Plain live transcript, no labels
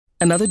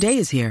Another day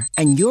is here,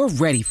 and you're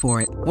ready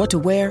for it. What to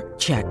wear?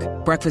 Check.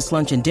 Breakfast,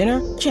 lunch, and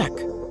dinner? Check.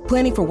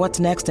 Planning for what's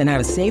next and how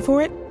to save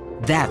for it?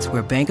 That's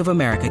where Bank of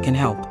America can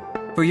help.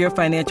 For your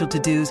financial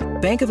to-dos,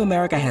 Bank of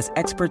America has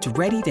experts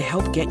ready to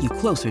help get you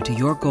closer to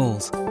your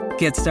goals.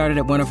 Get started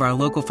at one of our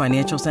local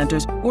financial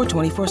centers or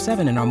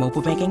 24/7 in our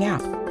mobile banking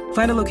app.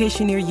 Find a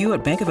location near you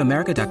at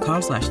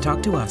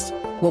bankofamerica.com/talktous.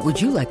 What would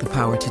you like the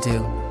power to do?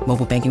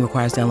 Mobile banking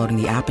requires downloading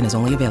the app and is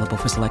only available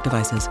for select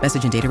devices.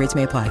 Message and data rates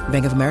may apply.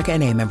 Bank of America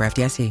N.A., member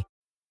FDIC.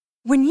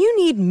 When you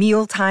need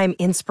mealtime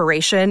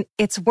inspiration,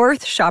 it's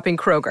worth shopping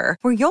Kroger,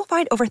 where you'll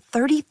find over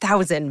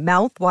 30,000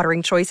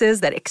 mouth-watering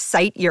choices that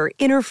excite your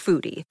inner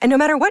foodie. And no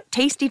matter what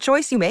tasty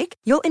choice you make,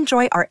 you'll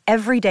enjoy our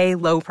everyday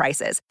low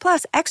prices,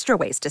 plus extra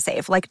ways to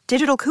save, like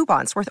digital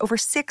coupons worth over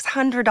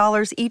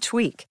 $600 each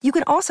week. You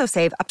can also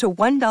save up to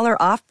 $1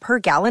 off per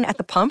gallon at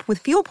the pump with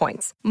fuel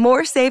points.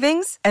 More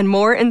savings and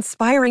more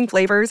inspiring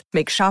flavors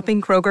make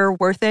shopping Kroger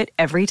worth it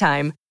every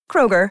time.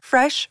 Kroger,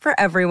 fresh for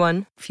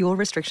everyone. Fuel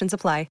restrictions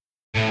apply.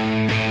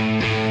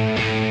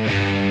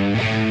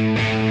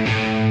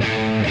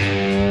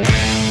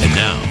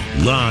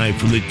 Live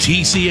from the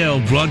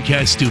TCL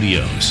broadcast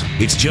studios,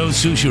 it's Joe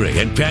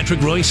Souchere and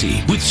Patrick Royce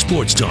with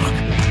Sports Talk.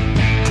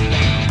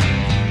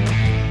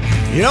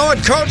 You know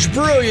what Coach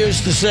Brew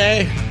used to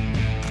say?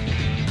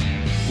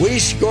 We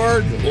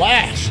scored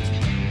last.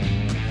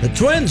 The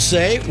Twins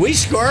say we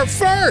score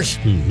first.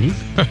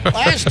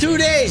 Last 2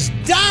 days,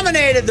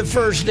 dominated the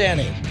first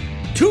inning.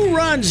 2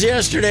 runs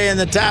yesterday in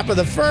the top of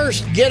the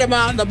first. Get them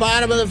out in the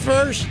bottom of the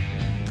first.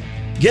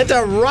 Get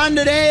the run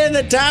today in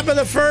the top of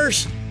the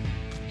first.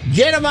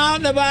 Get them out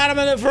in the bottom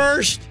of the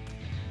first.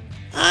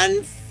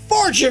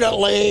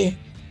 Unfortunately,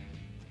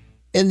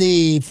 in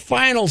the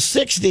final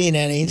 16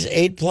 innings,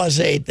 8 plus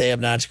 8, they have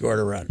not scored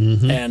a run.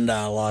 And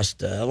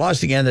lost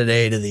again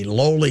today to the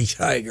lowly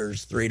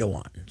Tigers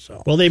 3-1.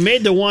 So, well, they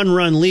made the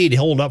 1-run lead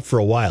hold up for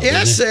a while.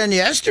 Yes, and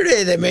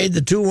yesterday they made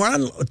the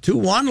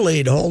 2-1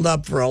 lead hold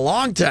up for a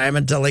long time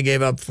until they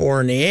gave up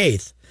 4 in the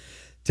 8th.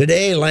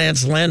 Today,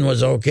 Lance Lynn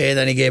was okay.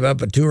 Then he gave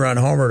up a 2-run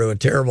homer to a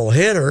terrible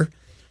hitter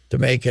to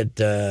make it.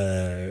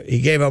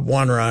 He gave up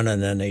 1 run,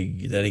 and then he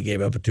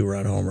gave up a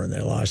 2-run homer, and they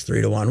lost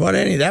 3-1. What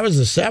inning? That was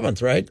the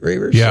 7th, right,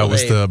 Reavers? Yeah, so it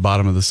was the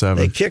bottom of the 7th.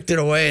 They kicked it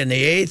away in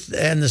the 8th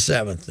and the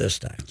 7th this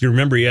time. Do you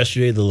remember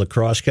yesterday the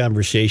lacrosse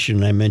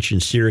conversation? I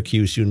mentioned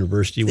Syracuse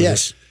University.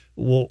 Yes.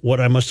 Well, what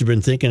I must have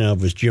been thinking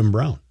of was Jim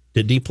Brown.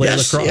 Did he play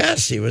lacrosse?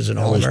 Yes, he was an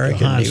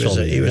All-American.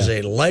 He was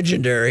a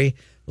legendary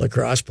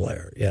lacrosse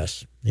player.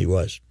 Yes, he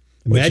was.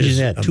 Imagine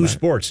that. 2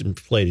 sports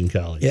played in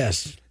college.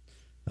 Yes.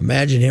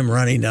 Imagine him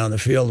running down the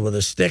field with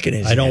a stick in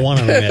his hand. I don't want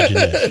to imagine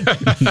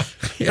that.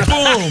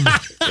 Boom!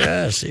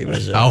 Yes, he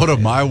was. Out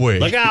of my way.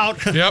 Look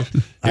out. Yep.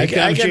 I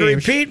can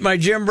repeat my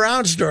Jim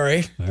Brown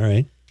story. All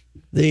right.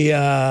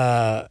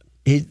 They're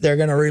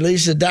going to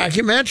release a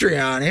documentary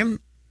on him,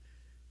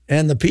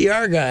 and the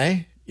PR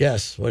guy.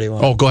 Yes, what do you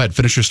want? Oh, go ahead.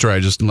 Finish your story.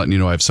 I'm just letting you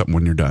know I have something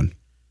when you're done.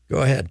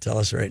 Go ahead. Tell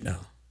us right now.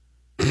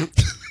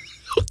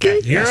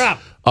 Okay. You're up.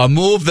 A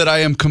move that I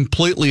am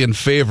completely in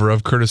favor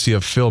of, courtesy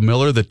of Phil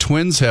Miller. The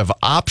Twins have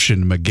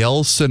optioned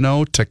Miguel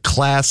Sano to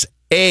Class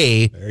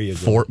A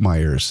Fort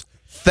Myers.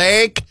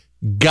 Thank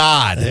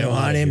God. They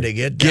want him to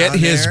get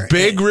his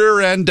big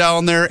rear end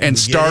down there and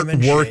start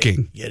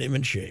working. Get him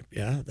in shape.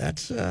 Yeah,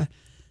 that's.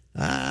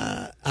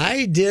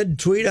 I did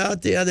tweet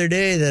out the other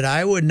day that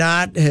I would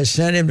not have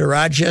sent him to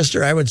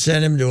Rochester. I would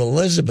send him to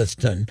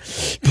Elizabethton,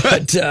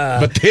 but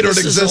they don't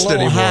exist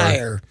anymore.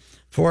 Higher.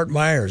 Fort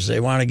Myers. They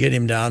want to get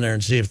him down there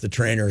and see if the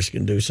trainers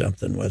can do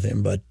something with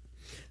him. But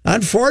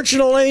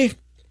unfortunately,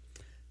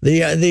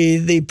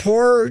 the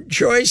poor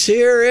choice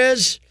here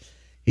is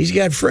he's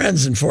got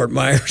friends in Fort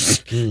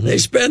Myers. They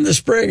spend the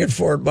spring in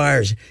Fort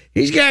Myers.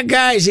 He's got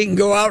guys he can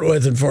go out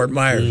with in Fort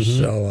Myers.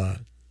 So,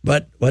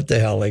 but what the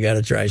hell? They got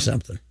to try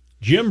something.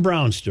 Jim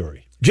Brown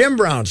story.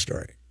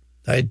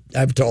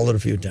 I've told it a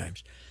few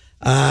times.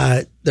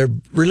 They're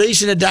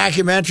releasing a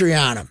documentary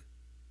on him.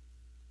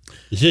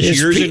 Is this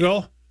years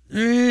ago?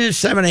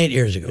 7-8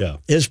 years ago. Yeah.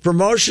 His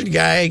promotion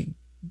guy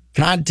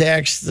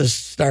contacts the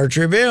Star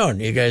Tribune.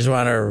 You guys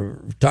want to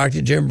talk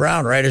to Jim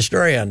Brown, write a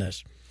story on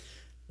this.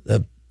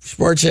 The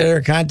sports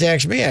editor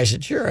contacts me. I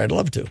said, sure, I'd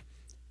love to.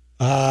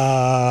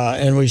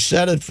 And we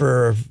set it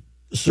for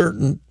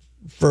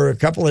a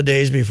couple of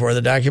days before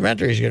the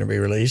documentary is going to be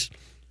released.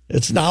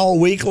 It's now a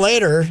week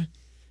later,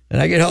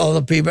 and I get all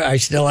the people. I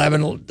still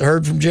haven't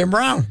heard from Jim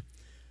Brown.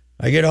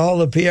 I get a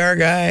hold of the PR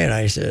guy, and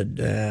I said,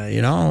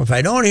 if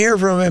I don't hear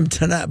from him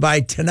by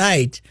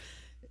tonight,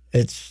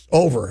 it's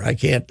over. I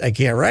can't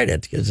write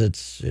it because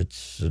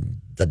it's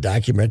the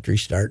documentary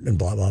starting and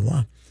blah, blah,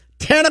 blah.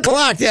 10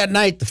 o'clock that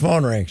night, the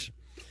phone rings.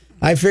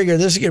 I figure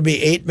this is going to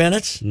be 8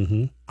 minutes,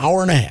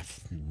 hour and a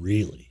half.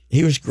 Really?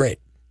 He was great.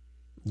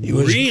 He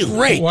was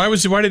great.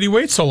 Why did he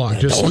wait so long?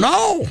 I don't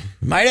know.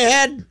 Might have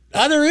had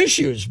other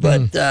issues,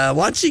 but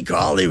once he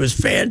called, he was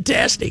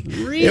fantastic.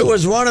 Really? It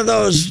was one of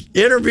those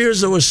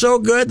interviews that was so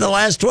good. The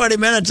last 20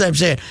 minutes, I'm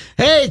saying,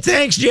 "Hey,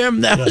 thanks,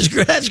 Jim. That's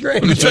great."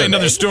 Let me tell you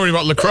another story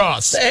about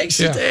lacrosse.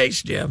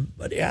 Thanks, Jim.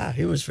 But yeah,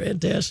 he was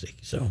fantastic.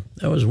 So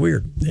that was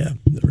weird. Yeah,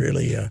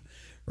 really,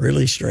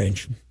 really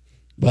strange.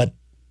 But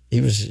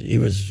he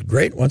was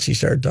great once he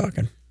started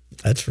talking.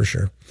 That's for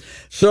sure.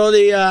 So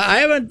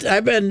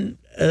I've been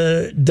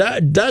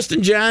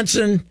Dustin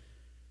Johnson.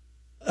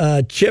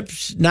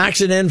 Chips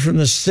knocks it in from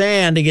the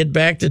sand to get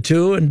back to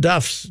 2, and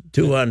Duff's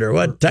 2 under.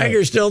 What?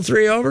 Tiger's still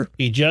 3 over?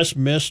 He just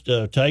missed.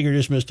 Tiger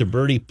just missed a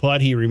birdie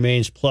putt. He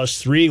remains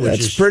 +3, which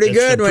that's pretty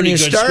good when you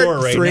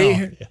start right 3.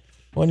 Now.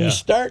 When you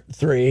start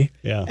 3,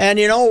 yeah. And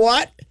you know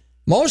what?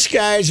 Most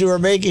guys who are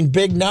making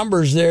big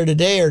numbers there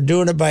today are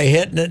doing it by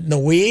hitting it in the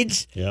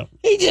weeds. Yeah,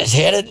 he just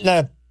hit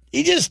it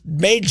he just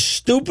made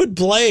stupid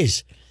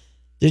plays.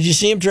 Did you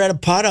see him try to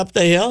putt up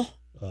the hill?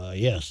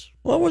 Yes.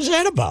 What was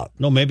that about?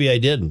 No, maybe I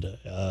didn't.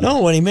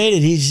 No, when he made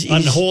it, he's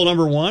on hole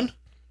number 1.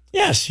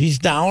 Yes, he's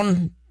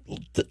down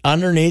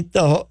underneath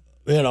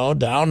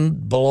down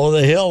below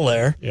the hill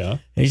there. Yeah,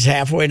 he's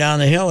halfway down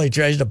the hill. He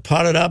tries to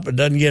putt it up, and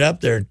doesn't get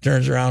up there.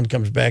 Turns around,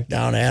 comes back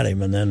down at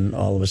him, and then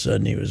all of a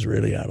sudden he was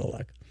really out of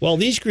luck. Well,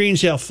 these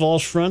greens have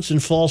false fronts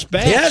and false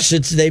backs.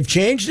 Yes, they've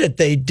changed it.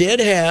 They did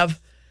have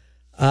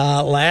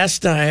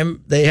last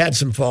time they had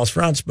some false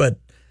fronts, but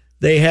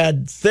they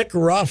had thick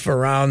rough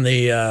around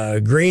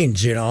the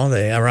greens,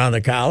 around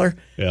the collar.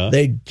 Yeah.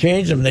 They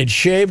changed them. They'd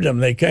shaved them.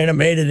 They kind of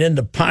made it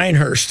into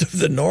Pinehurst of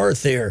the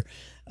North here.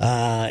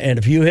 And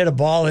if you hit a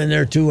ball in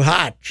there too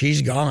hot,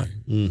 she's gone.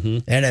 Mm-hmm.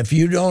 And if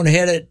you don't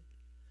hit it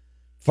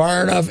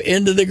far enough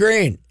into the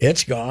green,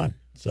 it's gone.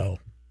 So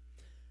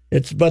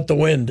but the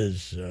wind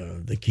is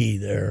the key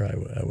there,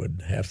 I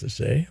would have to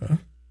say. Huh?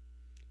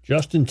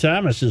 Justin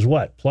Thomas is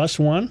what,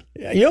 +1?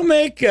 Yeah, you'll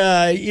make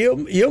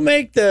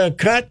the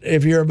cut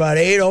if you're about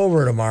 8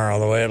 over tomorrow.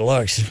 The way it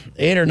looks,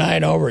 8 or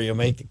 9 over, you'll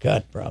make the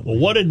cut probably. Well,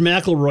 what did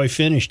McIlroy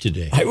finish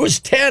today? I was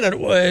 10.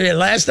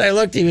 Last I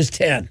looked, he was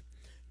 10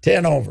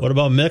 over. What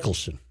about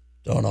Mickelson?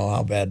 Don't know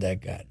how bad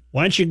that got.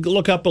 Why don't you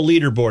look up a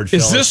leaderboard,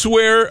 fellas? Is this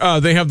where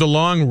they have the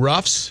long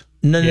roughs?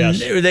 Yes.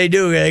 They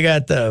do. They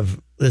got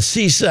the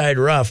seaside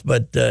rough,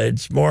 but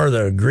it's more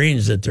the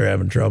greens that they're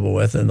having trouble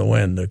with, and the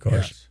wind, of course.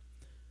 Yes.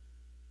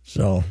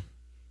 So,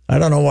 I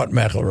don't know what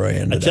McIlroy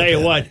ended up. I tell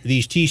you what,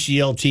 these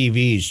TCL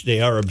TVs, they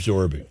are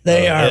absorbing.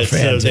 They are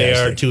fantastic. They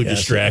are too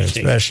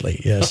distracting.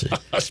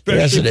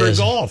 Especially for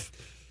golf.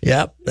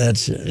 Yep,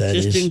 it's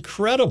just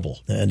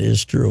incredible. That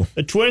is true.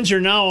 The Twins are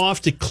now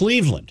off to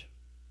Cleveland.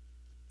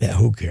 Yeah,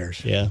 who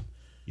cares? Yeah,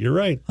 you're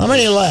right. How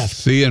many left?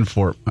 See you in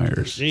Fort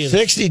Myers.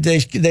 60.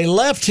 They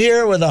left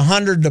here with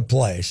 100 to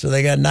play, so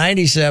they got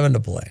 97 to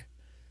play.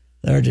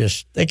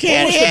 They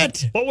can't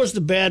hit. What was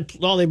the bad?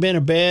 Well, they made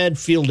a bad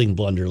fielding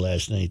blunder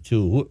last night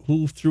too.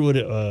 Who threw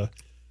it?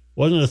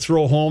 Wasn't it a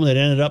throw home that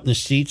ended up in the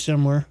seat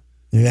somewhere?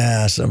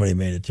 Yeah, somebody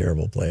made a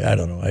terrible play. I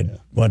don't know.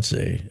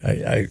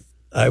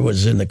 I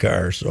was in the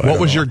car, so. What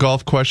was your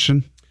golf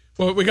question?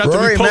 Well, we got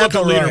to pull up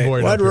the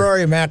leaderboard. What did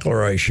Rory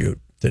McIlroy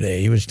shoot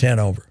today? He was 10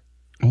 over.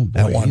 Oh boy,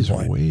 at one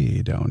point.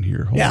 Way down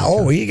here.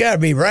 Holy you got to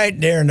be right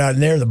there, not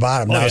near the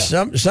bottom. Now,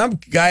 some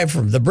guy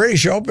from the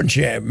British Open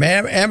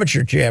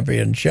amateur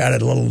champion shot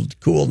at a little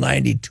cool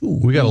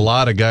 92. We got a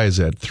lot of guys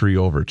at 3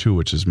 over too,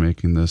 which is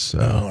making this.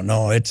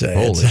 Holy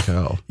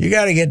cow! You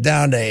got to get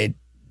down to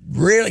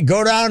really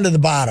go down to the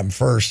bottom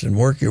first and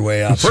work your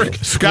way up.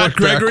 Scott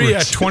Gregory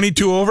at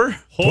 22 over.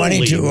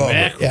 22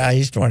 over. Yeah,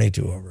 he's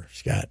 22 over.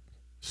 Scott.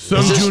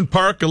 Sung-Joon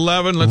Park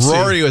 11.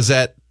 Rory was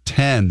at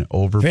 10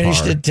 over.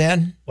 Finished par. at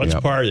 10. What's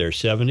par there?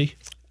 70.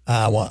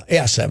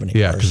 70.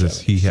 Yeah,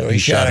 because he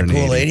shot a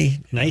cool 80.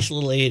 Nice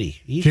little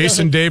 80.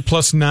 Jason Day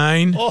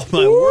 +9. Oh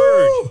my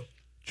word!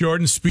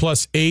 Jordan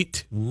Spieth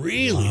 +8.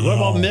 Really? Wow. What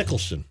about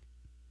Mickelson?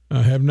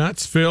 I have not.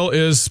 Phil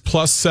is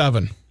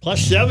 +7.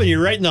 +7.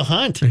 You're right in the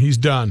hunt. And he's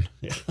done.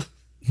 Yeah.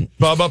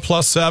 Bubba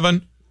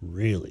 +7.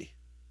 Really?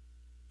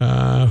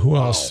 Who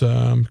else?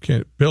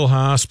 Bill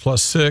Haas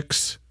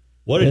 +6.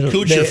 What did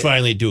Kuchar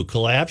finally do?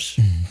 Collapse?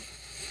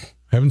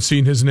 Haven't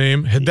seen his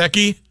name.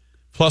 Hideki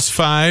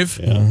 +5.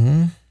 Yeah.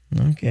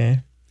 Mm-hmm. Okay.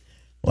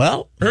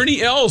 Well,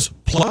 Ernie Els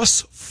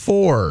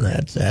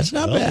 +4. That's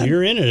not bad.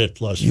 You're in it at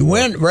 +4. You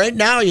win right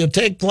now. You'll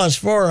take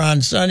 +4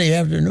 on Sunday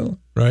afternoon.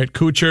 Right.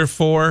 Kuchar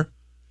 4.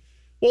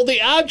 Well, the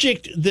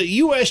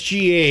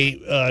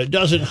USGA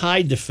doesn't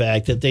hide the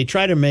fact that they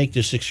try to make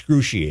this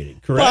excruciating.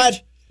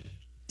 Correct. But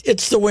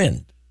it's the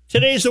wind.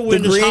 Today's the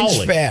wind is howling. The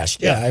green's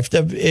fast. Yeah.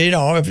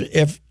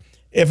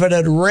 If it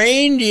had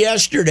rained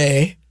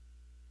yesterday.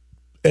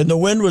 And the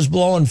wind was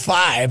blowing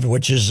 5,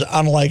 which is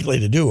unlikely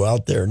to do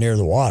out there near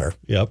the water.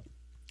 Yep.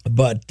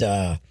 But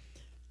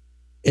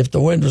if the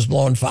wind was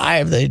blowing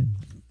 5, you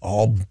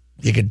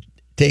could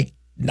take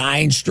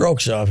 9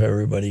 strokes off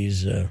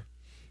everybody's.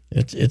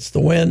 It's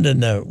the wind,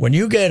 and when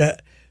you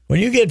get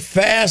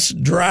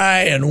fast,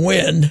 dry, and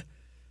wind,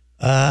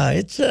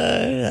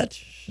 that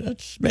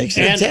makes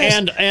it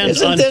intense.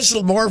 Isn't this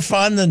more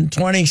fun than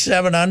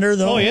 27 under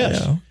though? Oh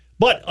yes.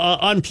 But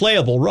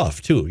unplayable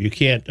rough, too. You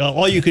can't,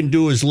 all you can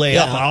do is lay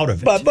up out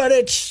of it. But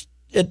it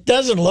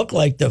doesn't look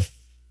like the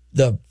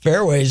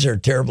fairways are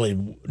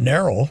terribly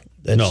narrow.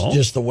 It's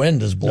just the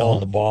wind is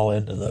blowing the ball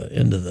into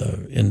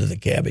the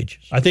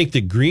cabbage. I think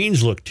the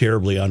greens look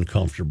terribly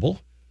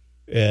uncomfortable.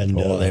 And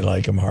they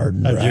like them hard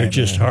and dry. They're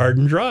just hard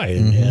and dry.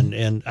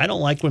 And I don't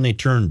like when they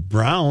turn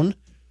brown.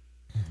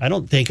 I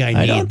don't think I need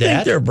that. I don't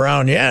think they're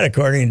brown yet,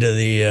 according to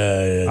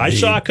the. I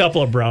saw a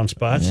couple of brown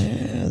spots.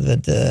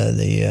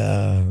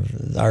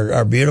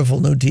 Our beautiful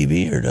new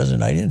TV here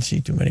doesn't. I didn't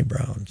see too many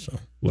browns. So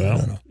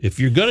if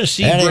you're going to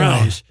see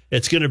browns,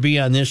 it's going to be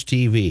on this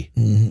TV.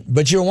 Mm-hmm.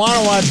 But you want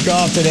to watch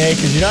golf today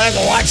because you don't have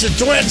to watch the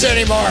Twins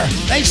anymore.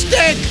 They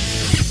stink.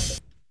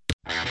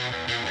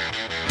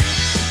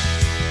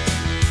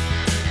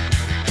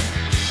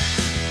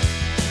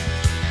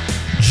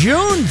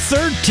 June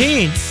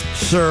 13th,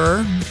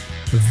 sir.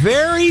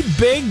 Very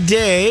big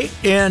day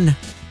in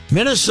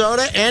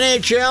Minnesota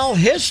NHL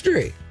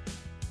history.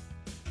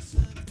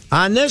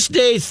 On this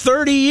day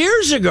 30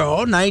 years ago,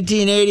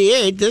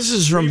 1988, this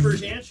is from...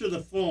 Reavers, answer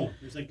the phone.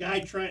 There's a guy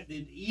trying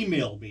to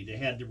email me that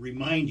had to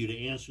remind you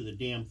to answer the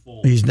damn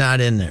phone. He's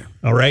not in there.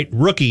 All right,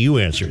 Rookie, you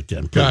answer it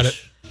then, please. Got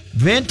it.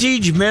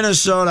 Vintage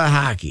Minnesota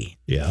hockey.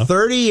 Yeah.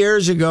 30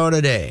 years ago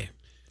today.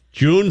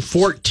 June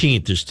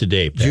 14th is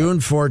today, Pat. June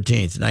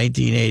 14th,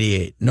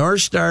 1988. North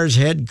Stars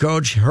head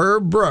coach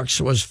Herb Brooks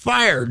was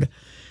fired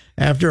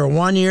after a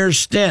one-year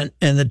stint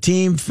and the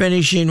team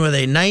finishing with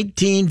a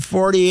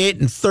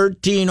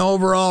 1948-13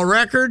 overall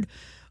record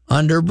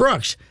under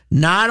Brooks.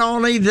 Not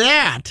only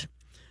that,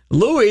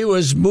 Louis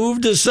was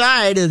moved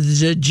aside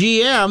as a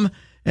GM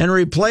and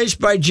replaced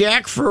by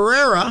Jack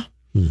Ferreira,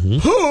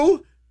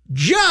 who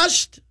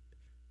just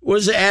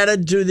was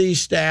added to the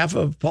staff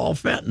of Paul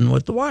Fenton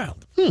with the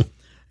Wild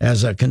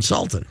as a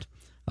consultant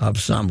of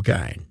some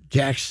kind.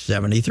 Jack's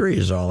 73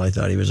 is all. I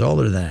thought he was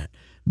older than that.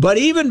 But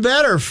even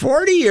better,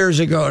 40 years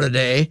ago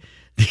today,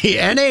 the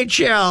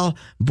NHL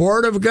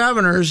Board of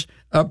Governors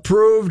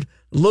approved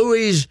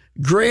Louis'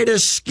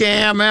 greatest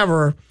scam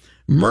ever,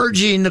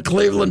 merging the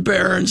Cleveland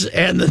Barons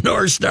and the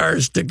North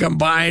Stars to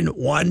combine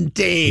one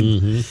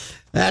team.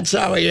 That's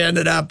how he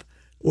ended up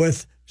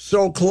with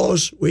so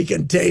close we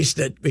can taste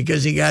it,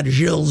 because he got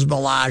Gilles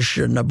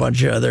Malache and a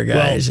bunch of other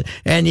guys,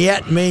 and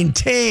yet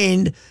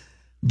maintained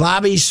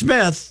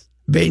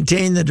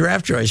the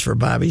draft choice for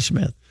Bobby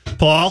Smith.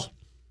 Paul?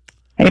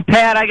 Hey,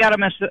 Pat, I got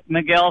a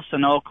Miguel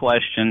Sano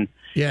question.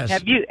 Yes.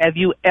 Have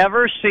you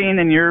ever seen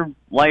in your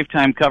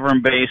lifetime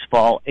covering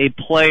baseball a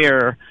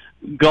player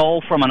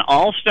go from an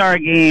all-star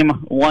game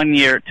 1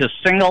 year to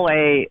single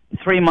A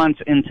 3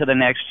 months into the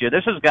next year?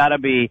 This has got to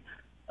be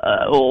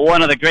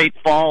one of the great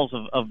falls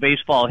of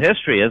baseball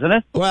history, isn't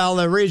it? Well,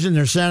 the reason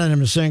they're sending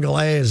him to single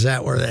A is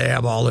that where they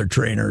have all their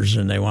trainers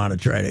and they want to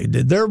try to...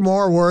 They're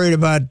more worried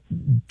about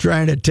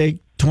trying to take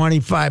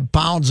 25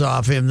 pounds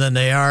off him than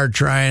they are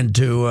trying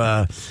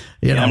to,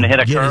 hit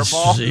a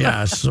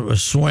curveball.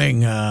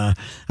 Swing. I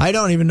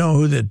don't even know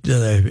who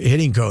the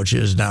hitting coach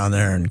is down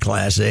there in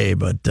Class A,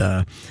 but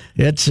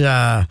it's.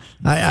 I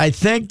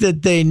think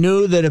that they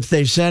knew that if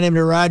they sent him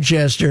to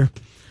Rochester,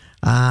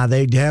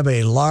 they'd have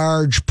a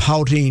large,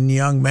 pouting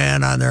young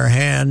man on their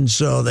hands,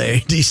 so they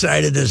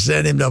decided to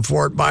send him to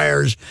Fort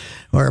Myers,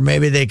 where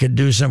maybe they could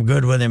do some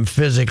good with him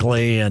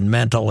physically and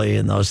mentally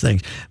and those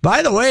things.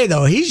 By the way,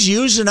 though, he's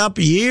using up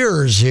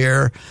years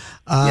here.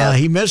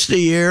 He missed a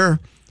year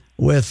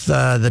with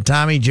the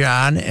Tommy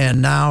John,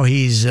 and now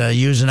he's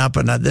using up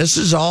another. This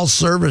is all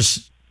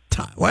service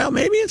time. Well,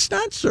 maybe it's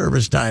not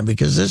service time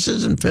because this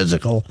isn't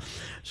physical.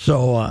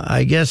 So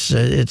I guess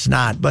it's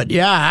not. But,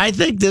 yeah, I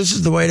think this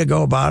is the way to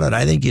go about it.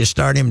 I think you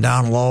start him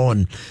down low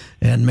and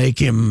make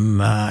him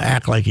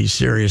act like he's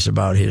serious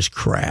about his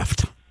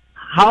craft.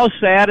 How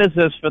sad is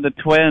this for the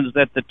Twins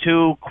that the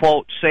two,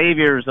 quote,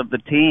 saviors of the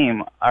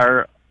team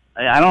are,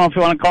 I don't know if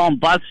you want to call them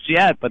busts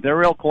yet, but they're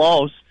real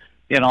close.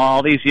 You know,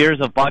 all these years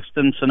of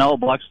Buxton Sano.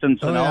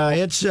 Oh,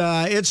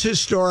 yeah, it's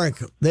historic.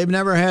 They've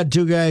never had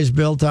two guys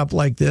built up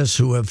like this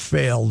who have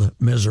failed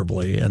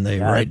miserably, and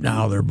right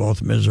now they're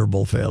both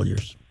miserable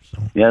failures.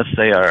 So. Yes,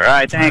 they are. All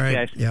right, thank you,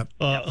 guys. Yep.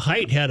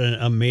 Height had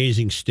an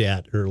amazing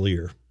stat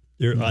earlier.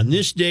 On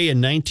this day in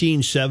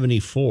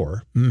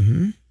 1974,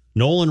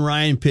 Nolan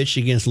Ryan pitched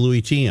against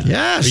Louis Tiant.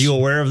 Yes. Are you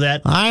aware of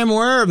that? I'm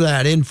aware of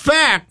that. In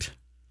fact,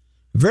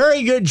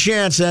 very good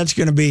chance that's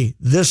going to be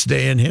this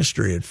day in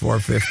history at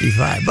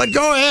 4:55. But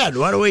go ahead.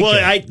 What do we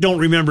care? I don't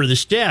remember the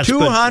stats.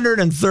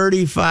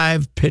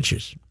 235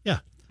 pitches.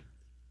 Yeah.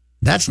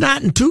 That's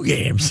not in 2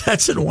 games.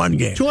 That's in 1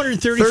 game.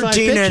 235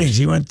 13 pitches. innings.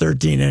 He went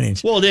 13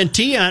 innings. Well, then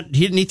Tiant,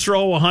 didn't he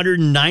throw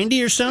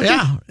 190 or something?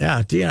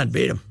 Yeah. Tiant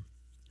beat him.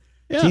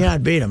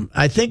 Tiant beat him.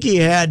 I think he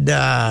had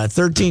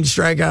 13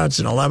 strikeouts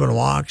and 11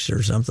 walks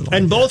or something like that.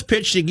 And both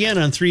pitched again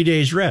on 3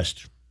 days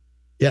rest.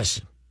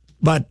 Yes.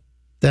 But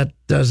that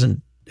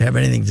doesn't have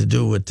anything to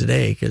do with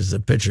today because the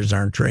pitchers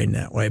aren't trained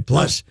that way.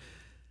 Plus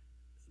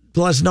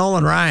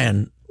Nolan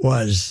Ryan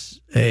was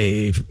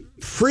a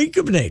freak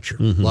of nature.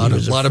 A lot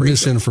of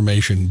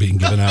misinformation being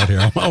given out here.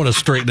 I want to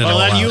straighten it all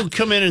out. Well, then you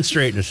come in and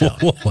straighten us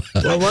out. Well,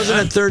 wasn't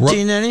it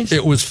 13 innings?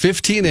 It was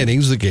 15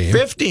 innings, the game.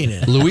 15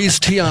 innings. Luis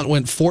Tiant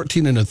went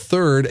 14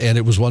 1/3, and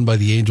it was won by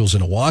the Angels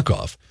in a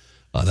walk-off.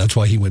 That's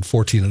why he went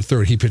 14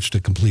 1/3. He pitched a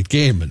complete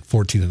game in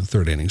 14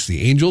 1/3 innings.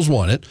 The Angels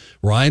won it.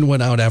 Ryan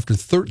went out after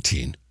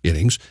 13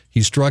 innings.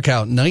 He struck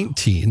out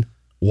 19,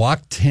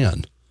 walked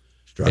 10.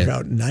 Struck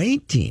out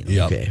 19.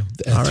 Yep. Okay.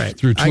 All right.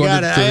 Through I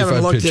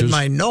haven't looked pitches. at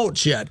my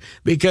notes yet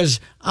because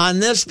on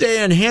this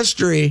day in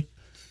history,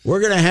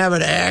 we're going to have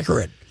it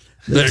accurate.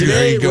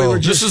 There you go.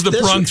 This is the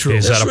run-through.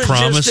 Is that a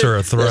promise or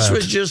a threat? This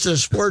was just a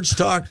sports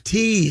talk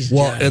tease.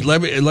 Well,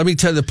 let me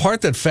tell you, the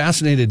part that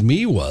fascinated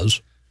me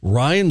was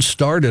Ryan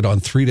started on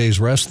 3 days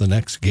rest the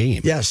next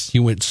game. Yes. He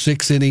went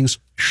 6 innings,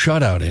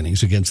 shutout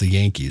innings against the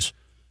Yankees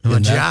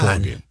in that ball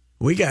game.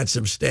 We got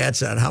some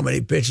stats on how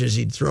many pitches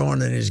he'd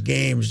thrown in his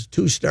games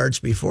 2 starts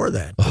before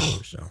that.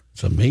 So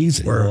it's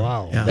amazing.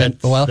 Wow. Yeah.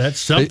 That's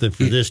something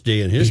for this day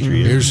in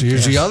history. Here's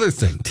the other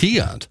thing.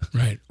 Tiant,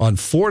 Right. on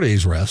 4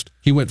 days rest,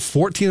 he went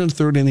 14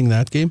 1/3 inning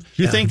that game.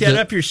 Did you think that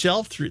up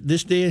yourself through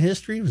this day in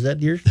history? Was that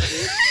yours?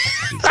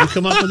 Did you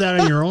come up with that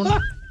on your own?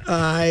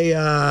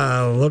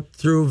 I looked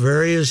through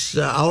various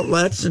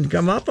outlets and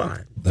come up on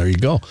it. There you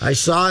go. I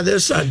saw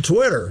this on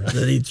Twitter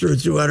that he threw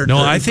 235 No,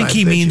 I think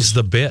he pitches. means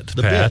the bit,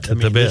 Pat. I mean,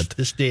 the bit.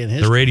 This day in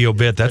history. The radio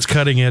bit. That's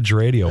cutting edge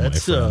radio,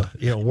 That's, my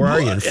friend. where are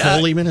you? In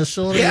Foley,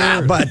 Minnesota? Yeah,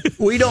 or- but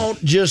we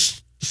don't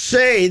just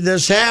say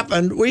this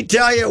happened. We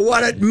tell you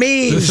what it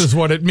means. This is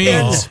what it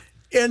means.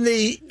 In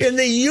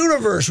the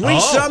universe, we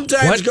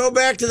sometimes what? go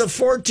back to the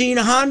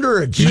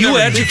 1400s. You We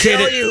educated.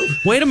 tell you-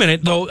 Wait a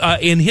minute, though.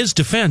 In his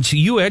defense,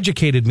 you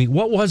educated me.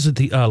 What was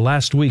it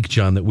last week,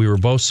 John, that we were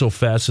both so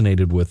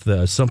fascinated with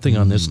something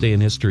on this day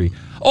in history?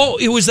 Oh,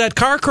 it was that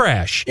car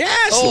crash.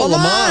 Yes, Oh, Le Le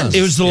Mans. Mans.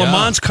 It was the Le Yeah.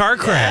 Mans car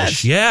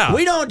crash. Yes. Yeah.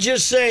 We don't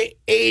just say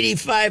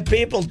 85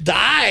 people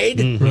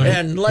died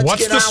and let's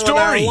What's get the on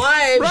story? with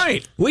our lives.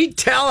 Right. We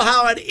tell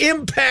how it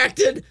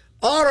impacted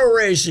auto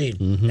racing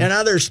and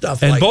other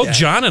stuff And like both that.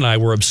 John and I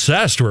were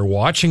obsessed. We were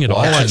watching it all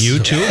on Yes.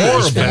 YouTube. Horrible. It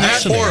was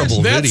fascinating.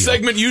 Horrible That video.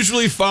 segment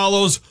usually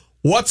follows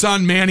what's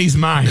on Manny's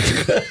mind.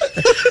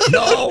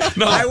 No,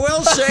 I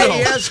will say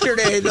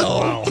yesterday,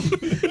 though.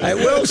 I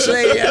will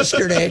say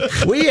yesterday,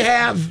 we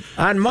have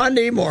on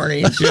Monday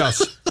mornings,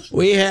 Yes.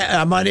 we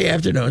have Monday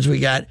afternoons, we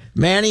got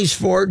Manny's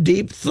 4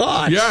 Deep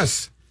Thoughts.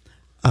 Yes.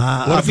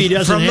 What if he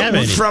doesn't have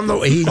any?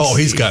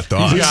 He's got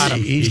thoughts. He's got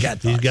him. He's got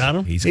thoughts. He's got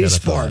him? He's He's got a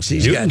sports. thought.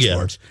 He's You got can get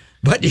sports.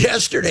 But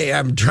yesterday,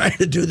 I'm trying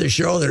to do the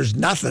show. There's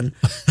nothing.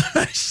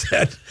 I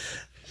said,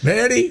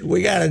 Manny,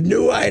 we got a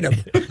new item.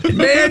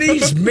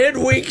 Manny's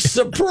midweek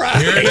surprise.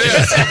 Here it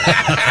is.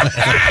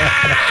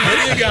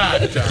 What do you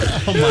got,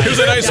 John? Here's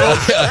a nice one.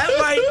 That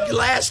might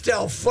last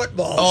till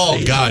football. Oh,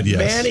 season. God, yes.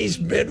 Manny's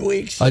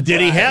midweek surprise.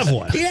 Did he have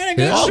one? He had a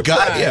good Oh,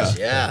 surprise. God,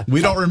 Yeah.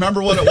 We don't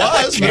remember what it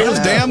was, but it was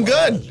damn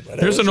good.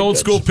 Here's an old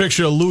school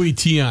picture of Louis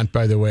Tiant,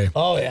 by the way.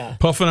 Oh, yeah.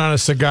 Puffing on a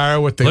cigar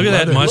with the Look at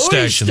that leather-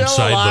 mustache. Louis and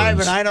still alive,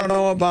 sideburns. and I don't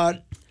know about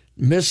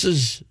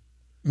Mrs.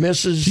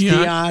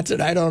 Tiant. Tiant,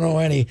 and I don't know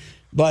any.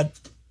 But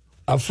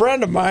a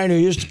friend of mine who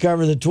used to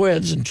cover the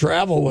Twins and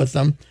travel with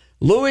them,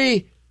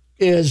 Louis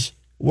is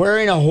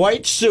wearing a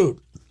white suit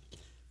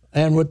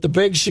and with the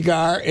big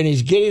cigar, and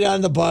he's getting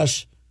on the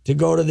bus to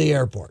go to the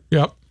airport.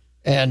 Yep.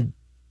 And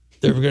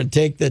they're going to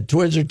take the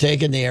Twins are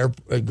taking the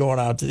going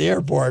out to the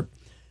airport,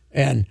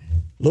 and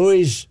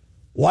Louis'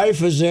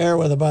 wife is there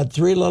with about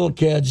 3 little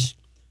kids,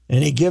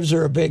 and he gives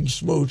her a big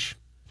smooch,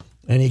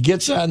 and he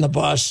gets on the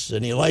bus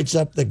and he lights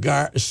up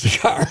the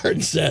cigar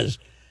and says,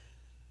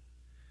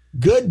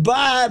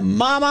 "Goodbye,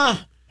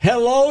 Mama.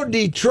 Hello,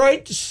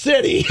 Detroit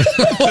City."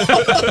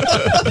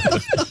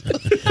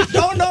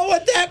 Don't know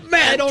what that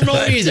meant. I don't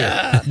know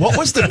either. What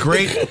was the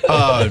great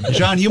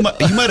John? You might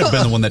have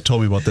been the one that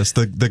told me about this.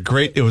 The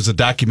great. It was a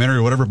documentary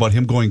or whatever about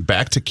him going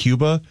back to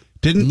Cuba.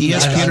 Didn't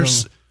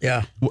ESPN?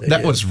 Yeah,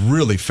 That was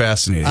really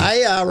fascinating.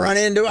 I've run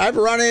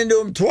into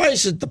him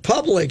twice at the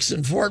Publix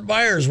in Fort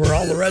Myers, where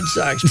all the Red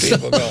Sox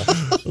people go.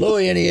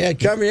 Louis, and he had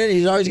come in.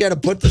 He's always got to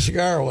put the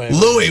cigar away.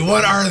 Louis,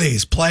 what are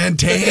these?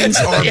 Plantains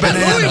or Louis would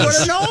bananas?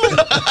 have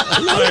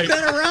known. Louis had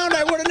been around.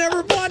 I would have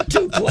never bought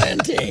 2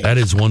 plantains. That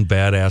is one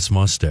badass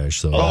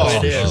mustache, though. Oh,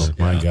 That's it for is. sure.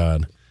 My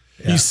God.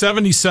 He's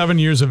 77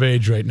 years of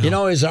age right now. You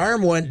know, his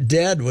arm went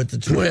dead with the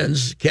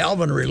Twins.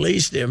 Calvin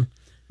released him.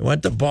 He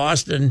went to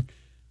Boston,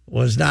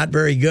 was not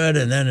very good,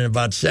 and then in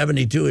about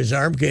 72, his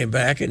arm came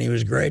back, and he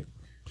was great.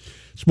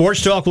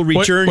 Sports Talk will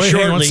return Wait, shortly.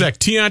 hang on one sec.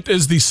 Tiant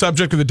is the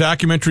subject of the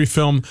documentary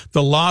film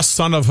The Lost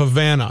Son of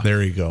Havana.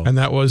 There you go. And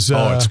that was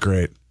it's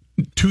great.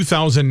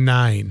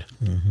 2009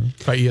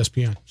 by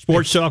ESPN.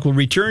 Sports Talk will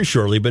return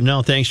shortly, but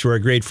now thanks to our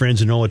great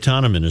friends in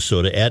Owatonna,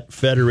 Minnesota at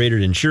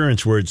Federated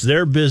Insurance, where it's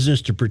their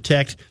business to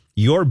protect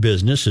your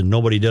business, and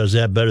nobody does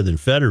that better than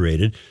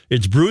Federated.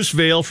 It's Bruce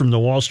Vail from the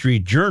Wall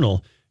Street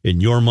Journal, in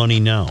Your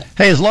Money Now.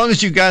 Hey, as long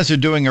as you guys are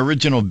doing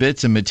original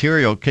bits and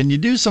material, can you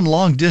do some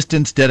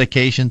long-distance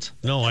dedications?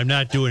 No, I'm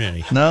not doing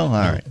any. No? All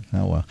right.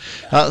 Oh, well.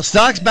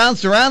 Stocks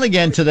bounced around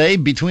again today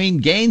between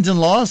gains and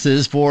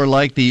losses for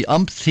like the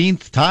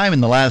umpteenth time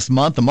in the last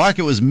month. The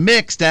market was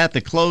mixed at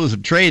the close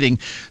of trading.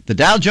 The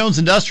Dow Jones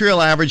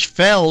Industrial Average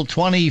fell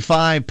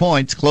 25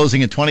 points,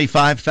 closing at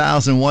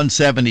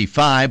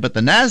 25,175, but the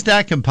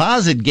NASDAQ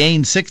Composite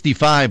gained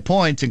 65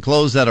 points and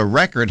closed at a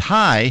record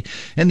high,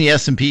 and the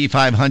S&P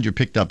 500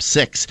 picked up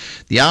 6.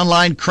 The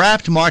online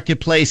craft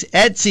marketplace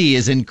Etsy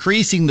is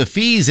increasing the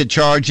fees it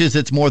charges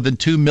its more than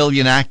 2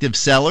 million active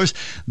sellers.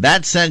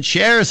 That sent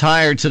shares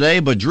higher today,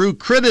 but drew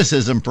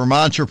criticism from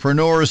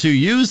entrepreneurs who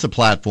use the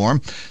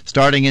platform.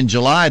 Starting in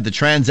July, the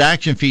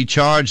transaction fee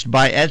charged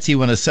by Etsy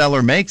when a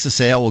seller makes a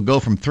sale will go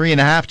from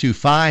 3.5% to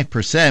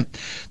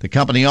 5%. The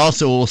company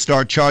also will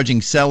start charging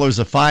sellers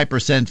a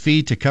 5%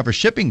 fee to cover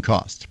shipping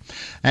costs.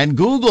 And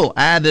Google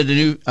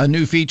added a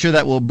new feature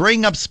that will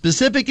bring up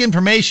specific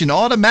information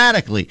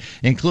automatically,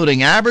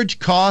 including average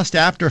cost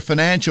after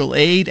financial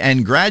aid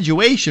and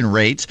graduation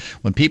rates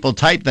when people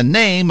type the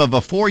name of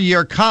a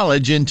four-year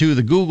college into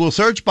the Google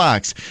search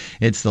box.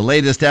 It's the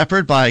latest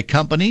effort by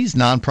companies,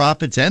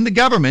 nonprofits, and the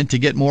government to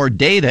get more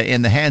data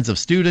in the hands of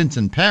students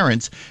and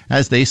parents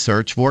as they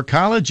search for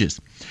colleges.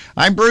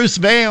 I'm Bruce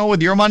Vail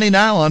with Your Money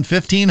Now on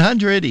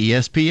 1500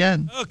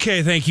 ESPN.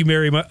 Okay, thank you,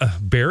 Barry.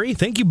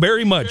 Thank you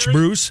very much,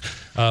 Bruce.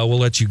 We'll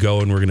let you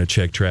go, and we're going to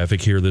check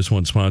traffic here. This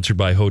one's sponsored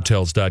by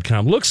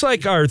Hotels.com. Looks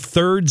like our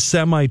third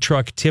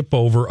semi-truck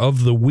tip-over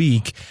of the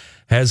week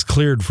has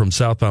cleared from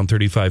southbound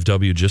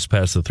 35W just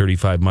past the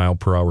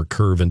 35-mile-per-hour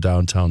curve in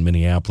downtown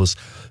Minneapolis.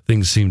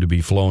 Things seem to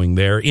be flowing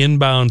there.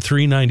 Inbound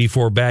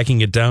 394 backing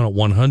it down at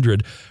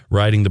 100,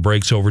 riding the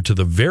brakes over to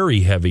the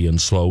very heavy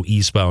and slow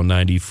eastbound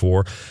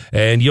 94.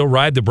 And you'll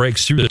ride the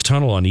brakes through the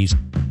tunnel on east.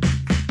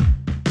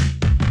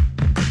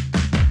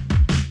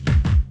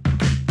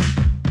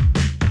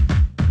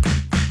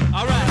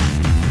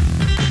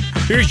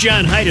 Here's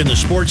John Hyde in the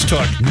Sports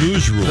Talk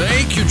Newsroom.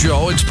 Thank you,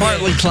 Joe. It's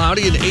partly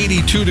cloudy and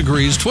 82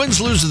 degrees. Twins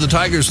lose to the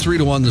Tigers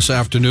 3-1 this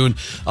afternoon.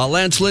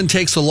 Lance Lynn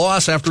takes a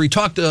loss after he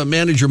talked to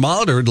manager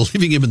Molitor into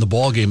leaving him in the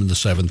ballgame in the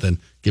seventh and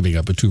giving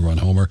up a 2-run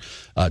homer.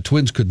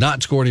 Twins could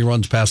not score any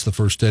runs past the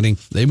first inning.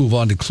 They move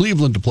on to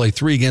Cleveland to play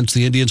 3 against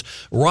the Indians.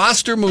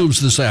 Roster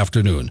moves this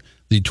afternoon.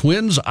 The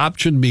Twins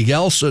optioned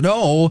Miguel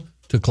Sano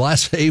to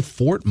Class A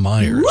Fort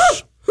Myers. Woo!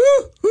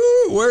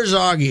 Where's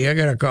Augie? I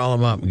got to call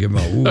him up and give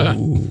him a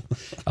ooh.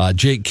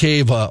 Jake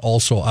Cave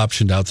also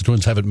optioned out. The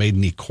Twins haven't made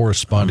any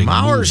corresponding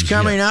Mauer's moves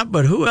coming yet. up,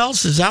 but who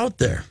else is out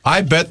there?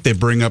 I bet they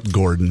bring up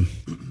Gordon.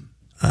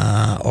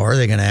 Or are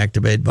they going to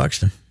activate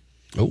Buxton?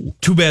 Oh,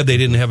 too bad they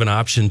didn't have an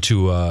option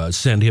to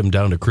send him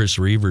down to Chris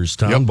Reavers'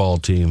 town ball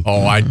team.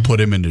 Oh, I'd put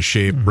him into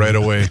shape right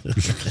away.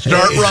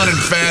 Start running,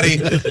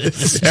 fatty.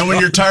 And when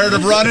you're tired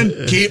of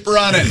running, keep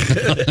running.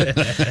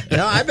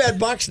 No, I bet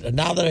Buxton.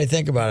 Now that I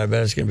think about it, I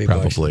bet it's going to be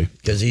Probably. Buxton.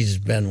 Because he's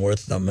been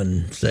with them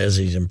and says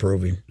he's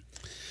improving.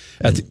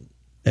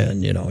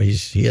 And you know,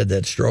 he had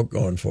that stroke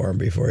going for him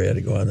before he had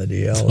to go on the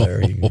DL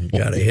there. He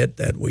got a hit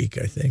that week,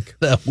 I think.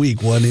 That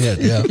week, one hit,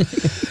 yeah.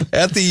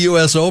 At the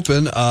U.S.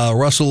 Open,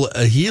 Russell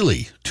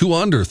Healy, 2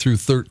 under through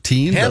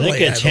 13. I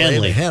think it's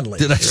Henley.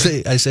 Did I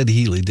say? I said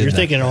Healy, didn't You're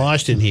thinking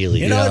Austin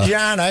Healy. You know,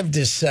 John, I've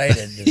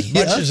decided, as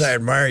much as I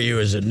admire you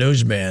as a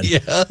newsman,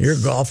 your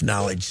golf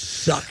knowledge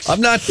sucks. I'm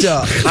not,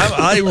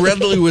 I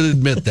readily would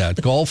admit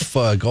that. Golf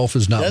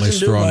is not my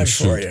strongest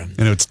suit. For you.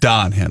 And it's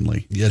Don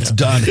Henley. Yeah, it's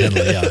Don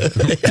Henley, yeah.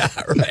 Yeah,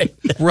 right.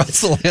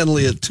 Russell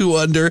Henley at 2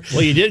 under.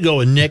 Well, you did go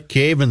with Nick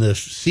Cave and the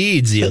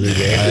Seeds the other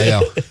day.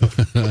 Yeah,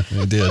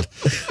 I did.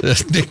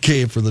 That's Nick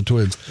Cave for the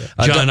Twins.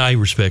 John, I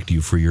respect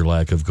you for your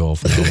lack of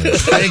golf knowledge.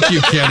 Thank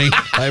you, Kenny.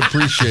 I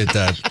appreciate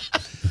that.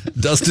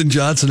 Dustin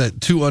Johnson at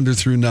 2 under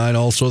through 9.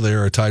 Also, they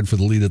are tied for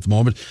the lead at the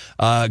moment.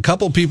 A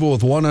couple people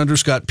with 1 under.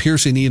 Scott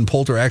Pierce and Ian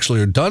Poulter actually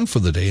are done for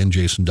the day, and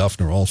Jason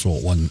Duffner also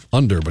at 1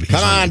 under. But he's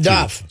Come on,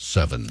 Duff.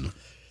 7.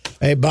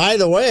 Hey, by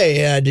the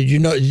way, did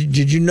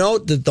you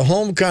note that the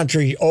home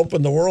country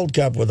opened the World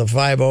Cup with a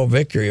 5-0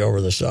 victory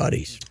over the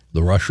Saudis?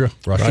 The Russians.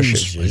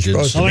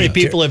 How many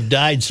people have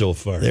died so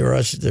far?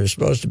 They're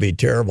supposed to be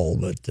terrible,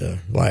 but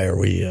why are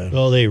we?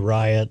 They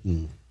riot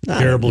and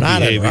terrible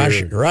behavior. Not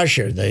in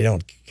Russia, they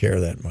don't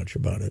care that much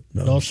about it.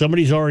 No,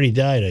 somebody's already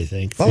died, I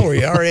think. Oh,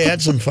 we already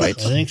had some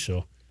fights? I think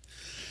so.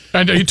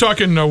 And are you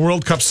talking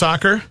World Cup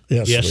soccer?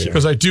 Yes,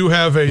 because I do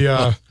have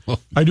a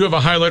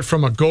highlight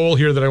from a goal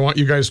here that I want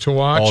you guys to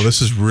watch. Oh,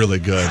 this is really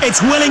good.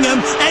 It's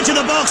Willingham, into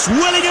the box,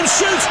 Willingham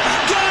shoots,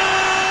 goal!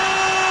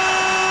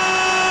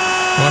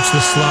 Watch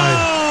this slide.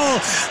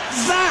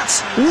 That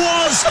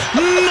was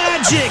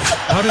magic.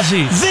 How does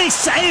he?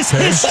 This is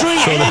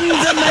history in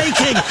the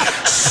making.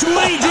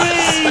 Sweet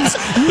dreams.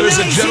 There's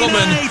a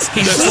gentleman that's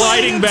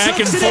sliding back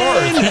and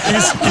forth.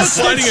 He's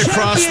sliding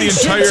across the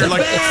entire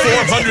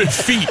 400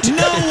 feet.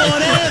 No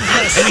one ever.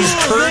 And he's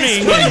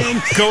turning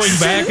and going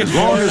back and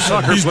forth.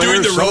 He's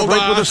doing the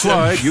robot with a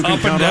slide. You can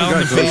up and count down on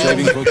the Geico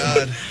saving field.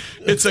 folks.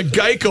 It's a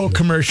Geico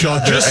commercial.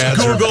 Just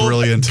ads are Google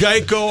brilliant.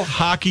 Geico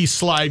hockey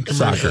slide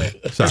commercial.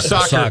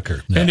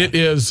 Soccer. Yeah. And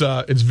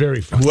it's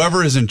very fun.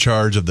 Whoever is in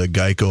charge of the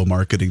Geico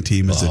marketing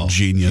team is a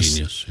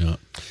genius. Yeah.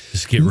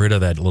 Just get rid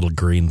of that little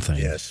green thing.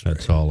 Yes,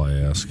 That's all I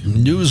ask.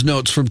 News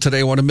notes from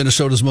today. One of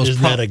Minnesota's most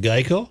Isn't that a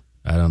Geico?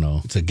 I don't know.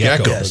 It's a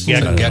gecko. Yes. I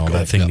don't know. Gecko.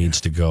 That thing Yeah. needs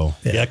to go.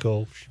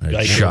 Gecko. I'd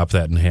Geico. chop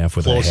that in half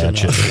with Close a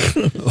hatchet.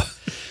 enough.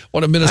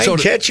 One of I can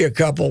Minnesota. catch you a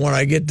couple when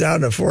I get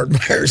down to Fort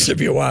Myers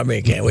if you want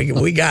me. Can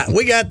we got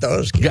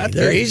those.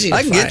 They're easy to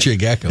I can find. get you a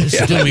gecko.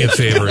 Do me a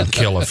favor and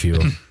kill a few.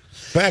 In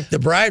fact, the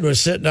bride was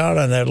sitting out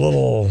on that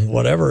little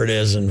whatever it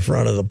is in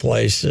front of the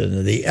place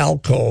in the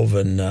alcove,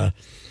 and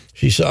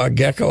she saw a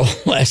gecko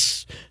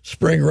last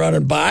spring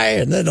running by,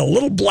 and then a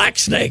little black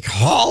snake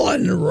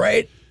hauling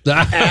right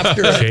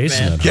after it.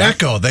 Chasing Man. it.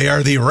 Gecko, they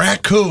are the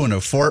raccoon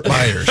of Fort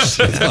Myers.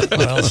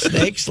 Well,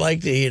 snakes like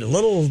to eat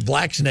little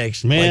black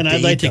snakes. Man,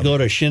 I'd like to eat go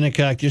to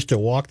Shinnecock just to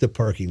walk the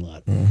parking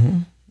lot.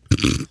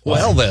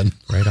 Well, then.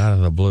 Right out of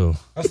the blue.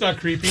 That's not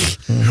creepy.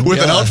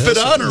 With an outfit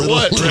on or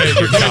what? Right.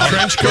 You're in a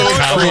trench coat,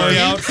 Cowboy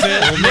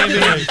outfit. Maybe you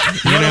want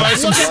to buy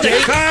some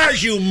steak?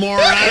 Cars, you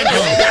moron!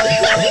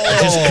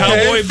 Just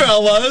Hey,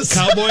 fellas.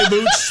 cowboy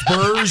boots,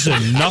 spurs,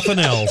 and nothing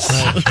else.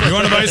 You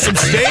want to buy some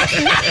steak?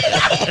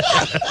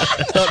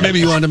 Maybe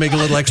you wanted to make a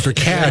little extra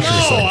cash or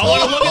Oh, something. I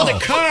want to look at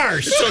the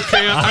cars. It's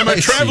okay. I'm I a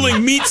see.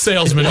 traveling meat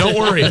salesman. Don't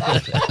worry.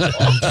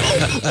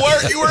 Why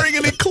aren't you wearing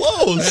any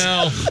clothes?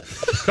 Now,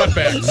 cut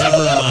back. Never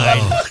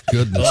mind.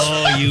 Goodness.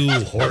 Oh, you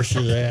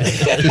horse's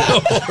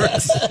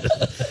ass.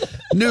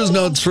 News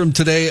notes from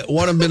today.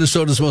 One of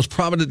Minnesota's most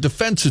prominent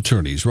defense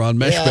attorneys, Ron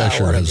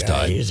Meshbesher, has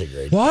died. He's a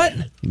great What?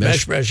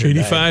 Meshbesher.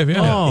 85, yeah.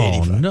 Oh,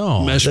 85.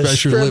 no. The Meshbesher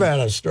strip lived. had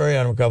a story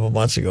on him a couple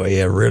months ago. He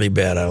had really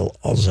bad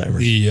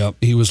Alzheimer's. Yep.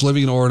 He was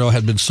living in Orono,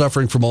 had been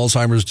suffering from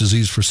Alzheimer's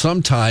disease for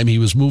some time. He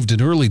was moved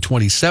in early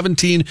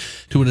 2017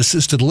 to an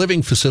assisted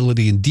living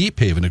facility in Deep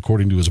Haven,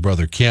 according to his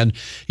brother Ken.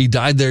 He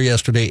died there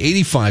yesterday,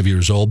 85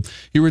 years old.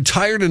 He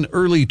retired in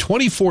early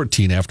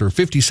 2014 after a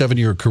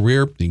 57-year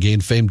career. He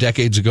gained fame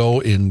decades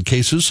ago in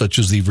cases such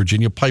as the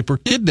Virginia Piper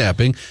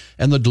kidnapping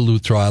and the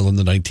Duluth trial in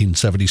the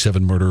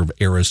 1977 murder of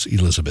heiress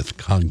Elizabeth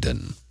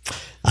Congdon.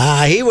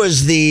 He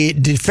was the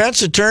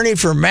defense attorney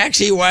for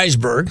Maxie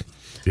Weisberg,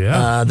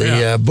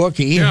 the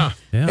bookie. Yeah.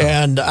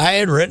 And I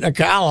had written a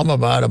column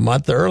about a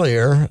month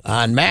earlier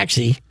on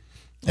Maxie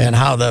and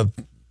how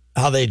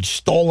they'd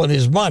stolen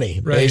his money.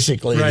 Right,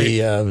 basically, right.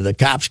 the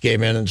cops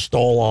came in and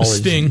stole all his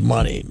sting.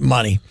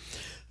 money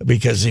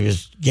because he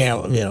was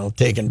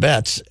taking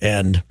bets.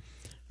 And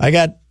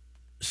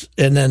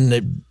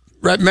then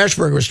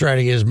Meshberg was trying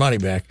to get his money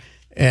back,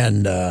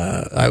 and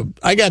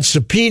I got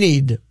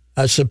subpoenaed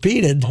by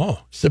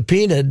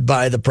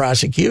the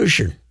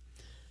prosecution,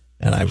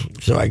 and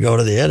so I go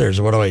to the editors.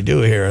 What do I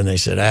do here? And they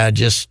said,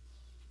 just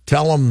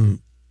tell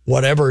them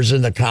whatever's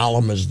in the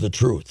column is the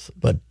truth,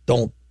 but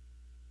don't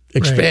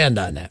expand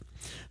on that.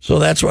 So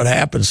that's what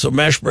happens. So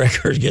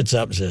Meshbreaker gets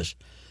up and says,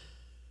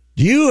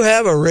 "Do you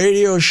have a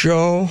radio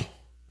show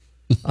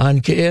on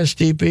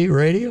KSTP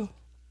radio?"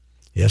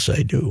 "Yes,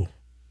 I do."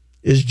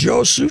 "Is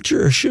Joe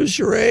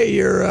Souchere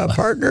your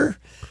partner?"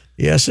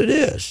 "Yes, it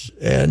is."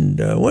 "And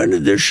when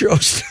did this show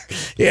start?"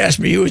 He asked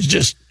me.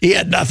 He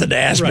had nothing to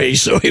ask me,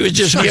 so he was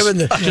just giving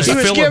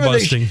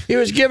he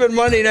was giving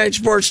Monday Night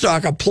Sports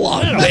Talk a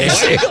plug,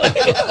 basically.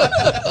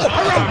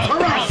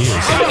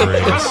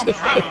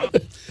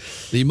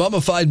 The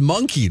mummified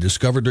monkey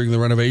discovered during the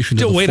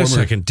renovation of the Wait a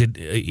former...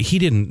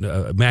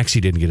 second. Maxie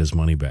didn't get his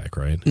money back,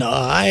 right? No,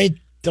 I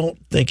don't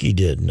think he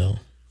did. No.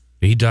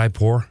 Did he die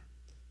poor?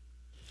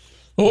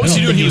 What was I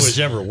he don't doing? think he was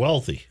ever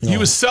wealthy. He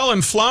was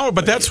selling flour,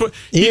 but that's what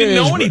he didn't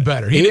know any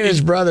better. He and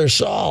his brother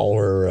Saul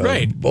were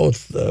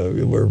both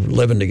were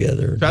living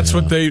together. That's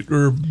what they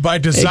were by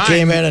design. They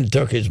came in and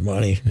took his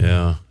money.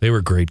 Yeah, they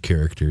were great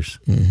characters.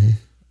 Mm-hmm.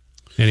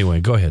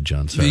 Anyway, go ahead,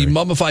 John. Sorry. The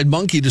mummified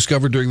monkey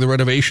discovered during the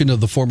renovation of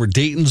the former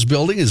Dayton's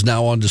building is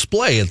now on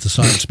display at the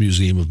Science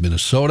Museum of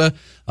Minnesota.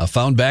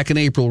 Found back in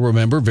April,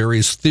 remember,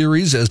 various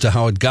theories as to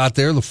how it got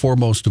there, the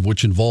foremost of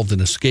which involved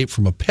an escape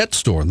from a pet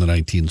store in the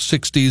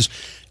 1960s.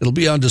 It'll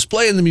be on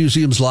display in the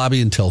museum's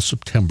lobby until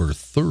September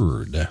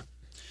 3rd.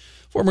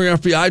 Former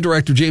FBI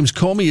Director James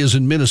Comey is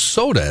in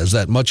Minnesota as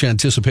that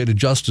much-anticipated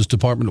Justice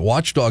Department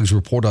watchdog's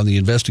report on the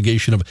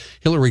investigation of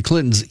Hillary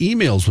Clinton's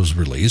emails was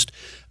released.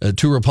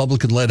 Two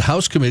Republican-led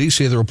House committees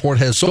say the report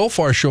has so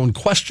far shown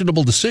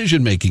questionable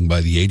decision-making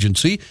by the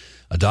agency.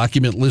 A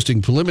document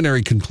listing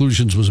preliminary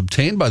conclusions was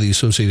obtained by the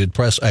Associated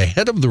Press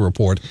ahead of the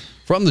report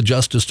from the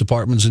Justice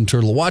Department's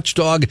internal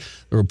watchdog.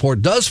 The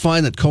report does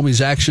find that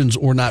Comey's actions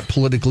were not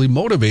politically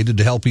motivated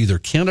to help either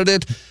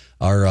candidate.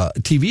 Our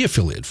TV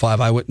affiliate,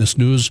 5 Eyewitness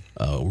News,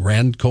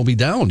 ran Comey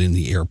down in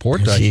the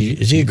airport.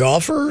 Is he a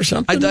golfer or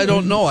something? I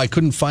don't know. I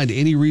couldn't find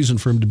any reason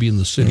for him to be in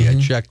the city. I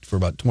checked for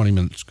about 20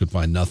 minutes, could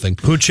find nothing.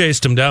 Who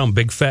chased him down?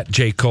 Big fat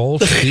J. Cole?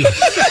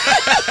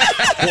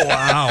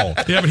 Wow.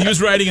 Yeah, but he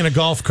was riding in a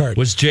golf cart.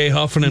 Was Jay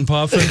huffing and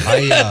puffing?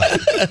 Hey,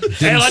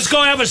 let's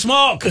go have a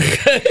smoke.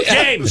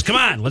 James, come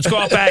on. Let's go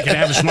out back and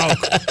have a smoke.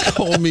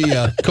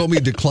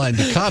 Comey declined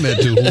to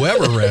comment to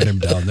whoever ran him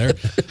down there.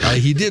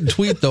 He did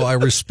tweet, though, I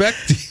respect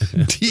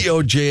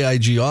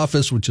DOJIG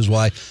office, which is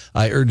why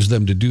I urge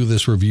them to do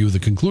this review. The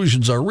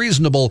conclusions are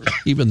reasonable,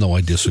 even though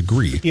I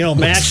disagree. You know,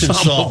 Max and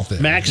Saul.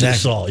 Max and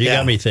Saul. You Yeah.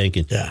 got me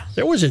thinking. Yeah.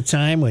 There was a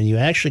time when you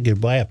actually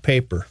could buy a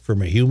paper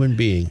from a human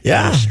being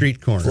Yeah. on a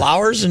street corner.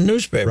 Flowers and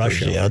newspapers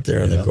Russia. out there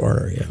in the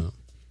corner.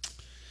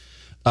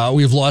 Yeah.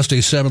 We've lost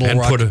a Seminole And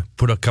rock.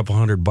 put a couple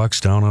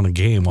 $100 down on a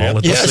game all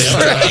at the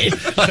same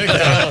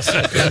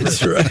time.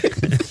 That's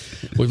right.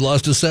 We've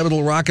lost a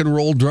Seminole rock and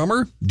roll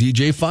drummer,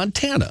 DJ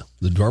Fontana.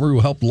 The drummer who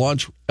helped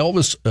launch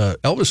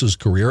Elvis's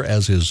career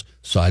as his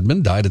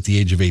sideman died at the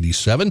age of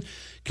 87.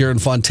 Karen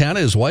Fontana,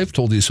 his wife,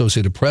 told the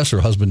Associated Press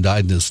her husband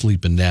died in his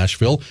sleep in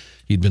Nashville.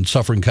 He'd been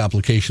suffering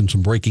complications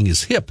from breaking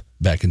his hip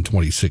back in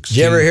 2016.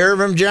 Did you ever hear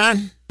of him,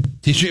 John?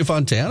 DJ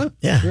Fontana?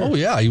 Yeah. Oh,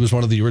 yeah. He was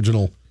one of the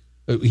original.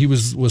 He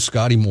was with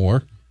Scotty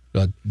Moore.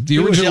 The It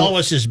was original.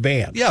 Elvis's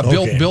band. Yeah,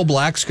 Okay. Bill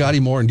Black, Scotty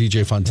Moore, and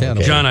DJ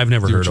Fontana. John, I've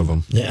never heard of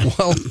him. Yeah.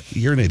 Well,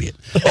 you're an idiot.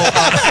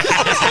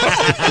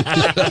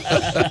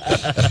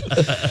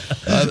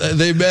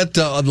 They met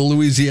on the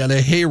Louisiana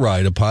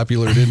Hayride, a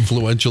popular and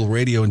influential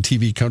radio and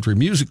TV country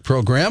music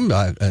program in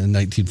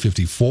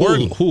 1954.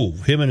 Who?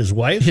 Him and his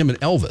wife? Him and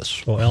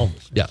Elvis. Oh,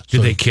 Elvis. Yeah.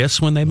 Did they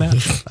kiss when they met?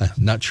 I'm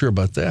not sure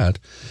about that.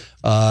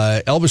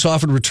 Elvis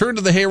often returned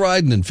to the Hayride,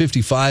 and in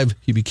 55,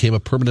 he became a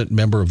permanent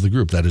member of the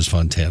group. That is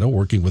Fontana,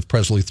 working with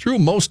Presley through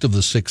most of the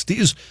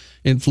 60s.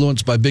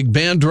 Influenced by big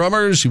band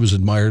drummers, he was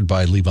admired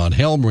by Levon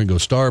Helm, Ringo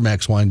Starr,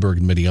 Max Weinberg,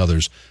 and many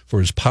others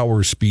for his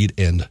power, speed,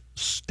 and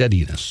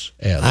steadiness.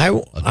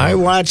 I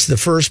watched the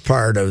first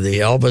part of the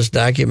Elvis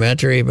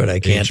documentary, but I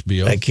can't.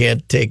 HBO? I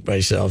can't take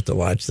myself to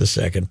watch the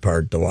second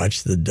part, to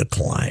watch the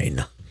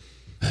decline.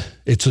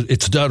 It's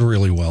done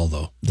really well,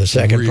 though. The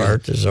second Really.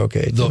 part is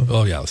okay. Too.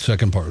 The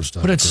second part was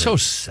done. But it's great. so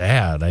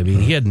sad. I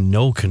mean, he had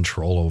no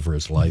control over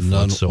his life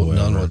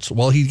whatsoever.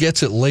 Well, he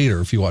gets it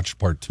later if you watch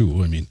part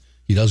 2. I mean,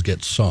 he does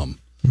get some.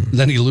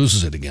 Then he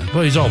loses it again.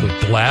 Well, he's all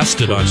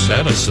blasted on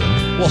medicine.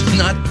 Well,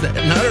 not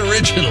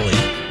originally.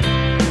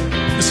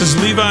 This is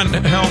Levon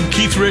Helm,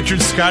 Keith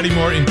Richards, Scotty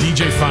Moore, and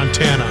DJ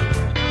Fontana,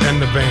 and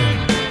the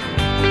band.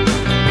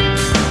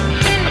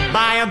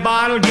 Buy a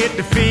bottle, get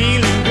the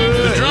feeling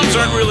good. The drums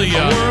aren't really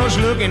The world's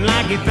looking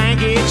like you think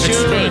it should.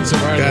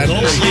 expensive, are God, they?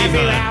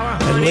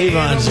 and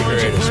Levon's the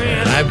greatest,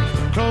 man.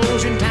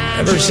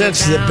 Ever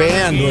since the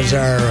band was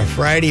our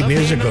Friday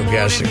musical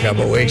guest a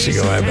couple of weeks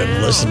ago, I've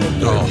been listening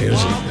to their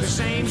music.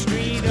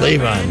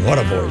 Levon, what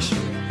a voice.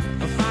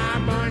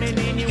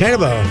 Kind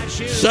of a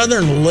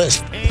southern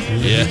lisp.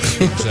 Yeah,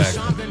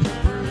 exactly.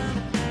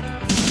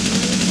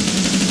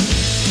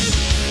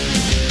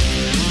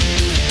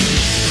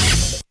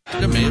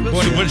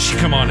 What did she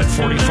come on at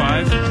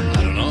 45?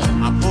 I don't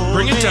know.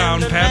 Bring it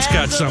down. Pat's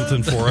got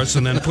something for us,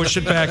 and then push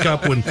it back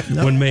up when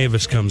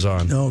Mavis comes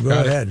on. No, go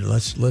ahead.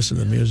 Let's listen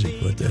to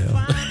music. What the hell?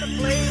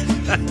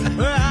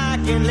 Where I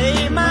can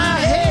lay my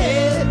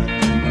head.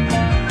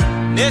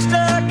 Mister,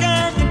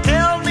 can you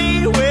tell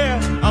me where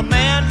a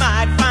man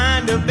might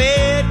find a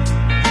bed?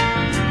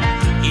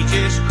 He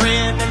just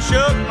grinned and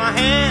shook my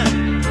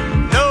hand.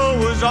 No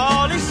was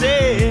all he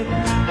said.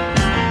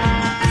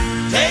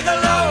 Take a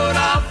load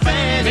off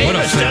Fanny.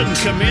 Mavis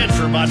doesn't come in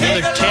for about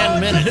another 10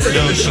 minutes.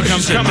 No, she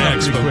comes in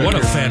next, but what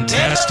a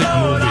fantastic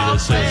movie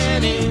this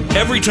is.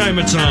 Every time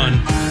it's on,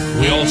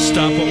 we all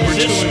stop what we're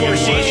doing and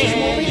watch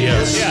it.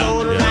 Yes.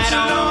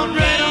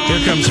 Here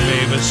comes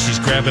Mavis. She's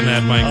grabbing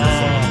that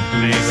microphone.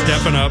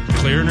 Stepping up,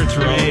 clearing her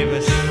throat,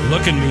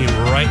 looking me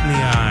right in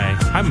the eye.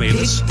 Hi,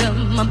 Mavis. Picked up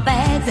my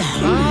bags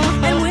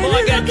and went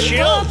I got looking for a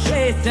chills.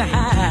 place to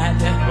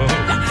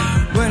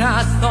hide. When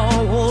I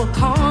saw old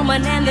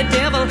Carmen and the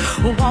devil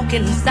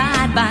walking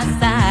side by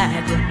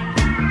side,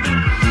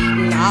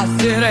 I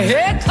said,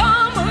 "Hey,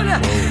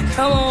 Carmen,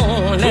 come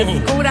on,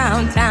 let's go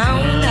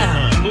downtown."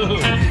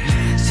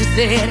 She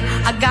said,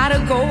 "I gotta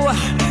go,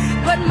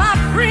 but my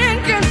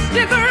friend can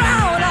stick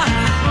around."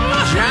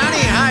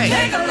 Johnny Hyde.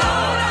 Take a load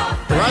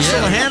off.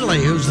 Russell Henley,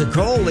 who's the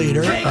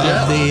co-leader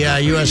of the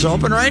U.S.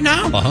 Open right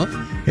now.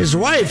 His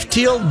wife,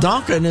 Teal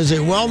Duncan, is a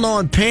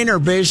well-known painter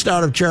based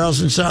out of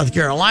Charleston, South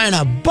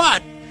Carolina.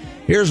 But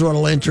here's what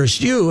will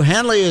interest you.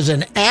 Henley is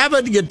an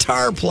avid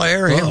guitar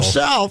player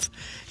himself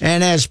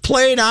and has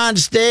played on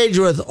stage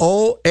with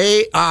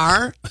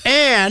OAR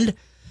and,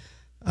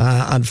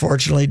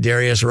 unfortunately,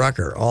 Darius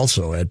Rucker,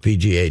 also at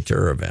PGA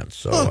Tour events.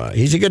 So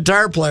he's a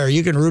guitar player.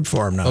 You can root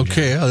for him now.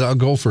 Okay, I'll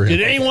go for him.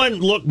 Did anyone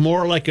look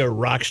more like a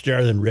rock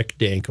star than Rick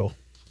Danko?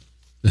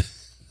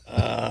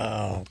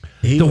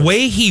 The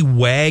way he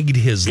wagged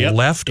his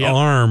left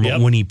arm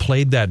when he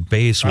played that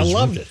bass was, I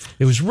loved it.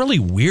 It was really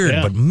weird,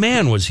 Yeah. but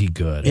man, was he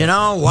good. You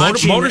know,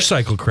 watching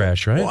motorcycle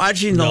crash, right?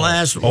 Watching the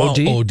last OD?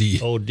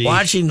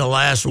 Watching the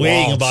last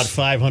weighing waltz. about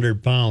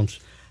 500 pounds.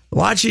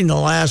 Watching The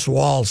Last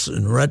Waltz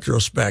in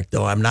retrospect,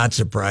 though, I'm not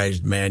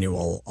surprised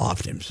Manuel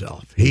offed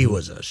himself. He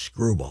was a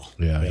screwball.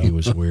 Yeah, he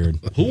was weird.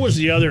 Who was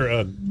the other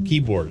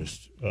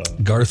keyboardist?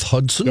 Garth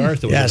Hudson.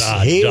 Garth was Yes, an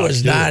odd he duck,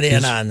 was too. not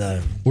in on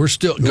the. We're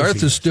still.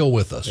 Garth is still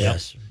with us.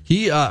 Yes.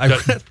 He.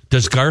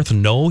 Does Garth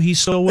know he's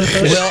still with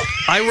us? Well,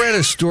 I read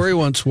a story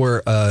once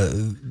where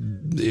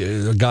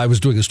a guy was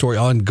doing a story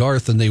on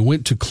Garth, and they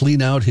went to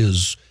clean out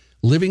his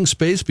living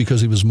space because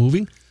he was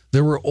moving.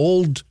 There were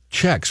old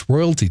checks,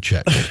 royalty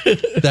checks,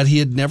 that he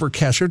had never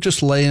cashed. They're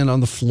just laying on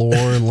the floor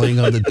and laying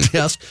on the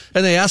desk.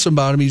 And they asked him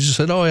about him. He just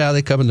said, "Oh yeah,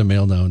 they come in the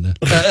mail now and then."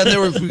 And they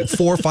were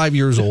 4 or 5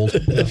 years old.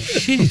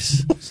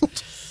 Jeez.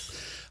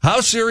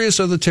 How serious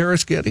are the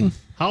terrorists getting?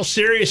 How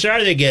serious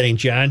are they getting,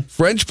 John?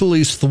 French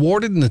police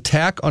thwarted an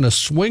attack on a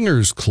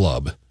swingers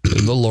club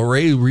in the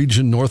Loire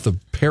region north of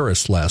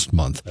Paris last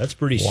month. That's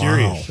pretty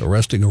serious.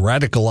 Arresting a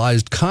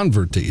radicalized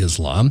convert to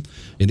Islam.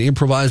 An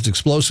improvised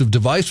explosive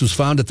device was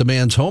found at the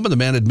man's home, and the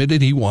man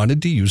admitted he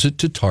wanted to use it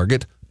to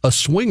target a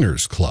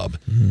swingers club.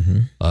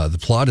 The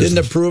plot is...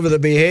 Didn't approve of the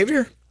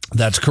behavior?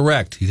 That's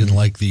correct. He didn't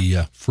like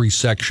the free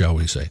sex, shall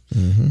we say.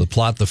 The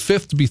plot, the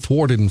fifth to be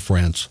thwarted in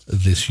France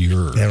this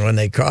year. And when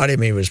they caught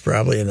him, he was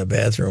probably in the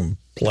bathroom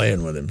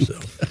playing with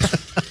himself.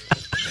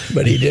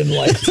 But he didn't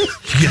like it.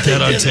 You get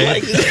that on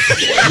tape?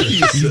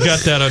 You got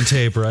that on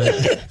tape, right?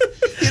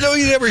 You know,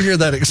 you never hear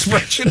that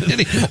expression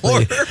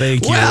anymore.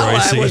 Thank you, Well,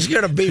 Royce. I was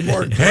going to be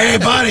more... Hey,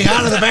 buddy,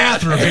 out of the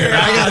bathroom here.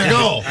 I got to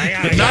go.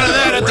 None of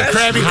that at the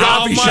Krabby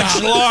Coffee Shop. How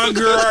much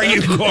longer are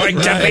you going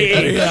to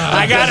be?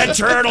 I got a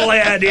turtle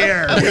head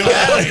here.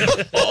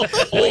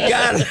 We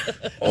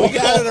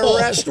got an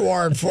arrest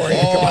warrant for you.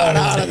 Come on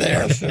out of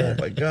there. Oh,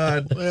 my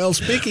God. Well,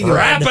 speaking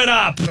Wrap it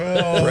up.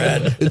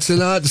 Red. It's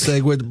an odd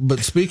segue,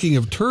 but speaking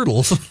of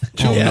turtles,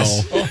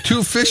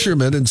 two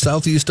fishermen in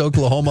southeast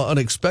Oklahoma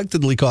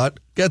unexpectedly caught,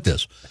 get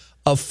this,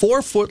 a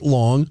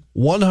 4-foot-long,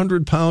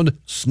 100-pound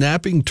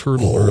snapping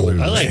turtle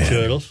earlier. I like this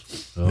month.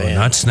 turtles. Oh,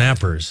 not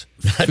snappers.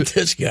 Not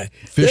this guy.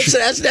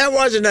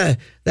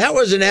 That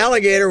was an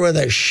alligator with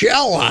a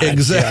shell on it.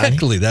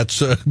 Exactly.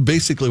 That's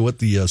basically what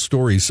the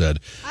story said.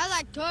 I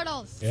like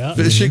turtles. Yeah.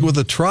 Fishing with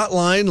a trot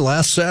line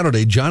last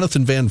Saturday,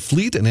 Jonathan Van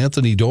Fleet and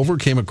Anthony Dover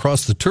came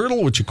across the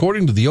turtle, which,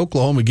 according to the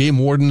Oklahoma game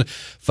warden,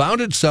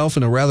 found itself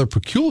in a rather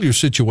peculiar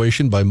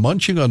situation by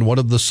munching on one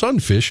of the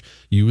sunfish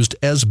used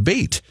as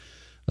bait.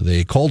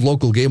 They called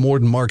local game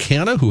warden Mark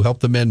Hanna, who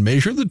helped the men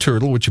measure the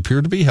turtle, which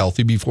appeared to be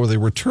healthy, before they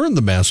returned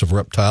the massive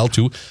reptile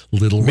to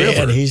Little Man,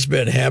 River. he's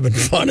been having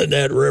fun in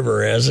that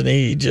river, hasn't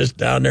he? He's just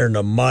down there in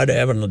the mud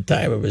having the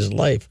time of his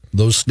life.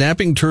 Those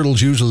snapping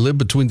turtles usually live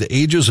between the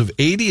ages of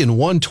 80 and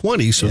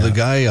 120, so the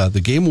guy,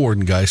 the game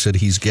warden guy, said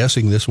he's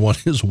guessing this one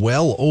is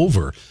well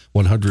over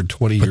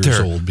 120 years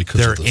old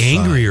because they're of the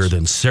angrier size.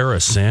 than Sarah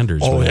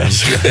Sanders, Oh, man.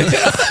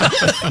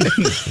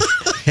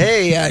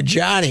 Hey,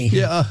 Johnny.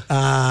 Yeah.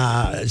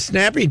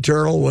 Snapping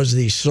turtle was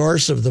the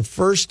source of the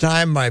first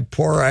time my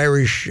poor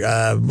Irish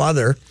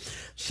mother,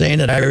 saying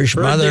an Irish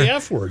Heard mother, the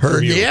F word heard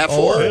from you. the F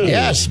Oh. word.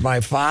 Yes, my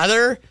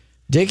father,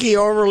 Dickie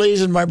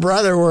Overlees, and my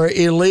brother were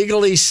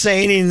illegally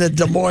seining the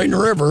Des Moines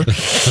River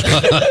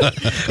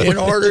in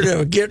order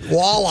to get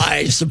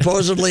walleyes,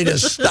 supposedly to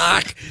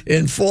stock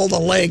in Fulda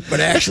Lake, but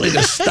actually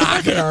to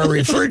stock in our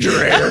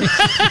refrigerator.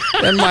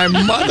 And my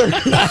mother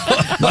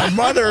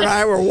and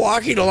I were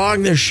walking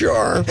along the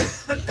shore,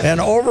 and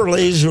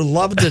Overlees, who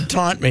loved to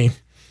taunt me,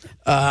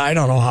 I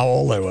don't know how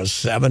old I was,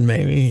 7,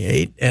 maybe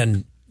 8,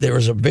 and there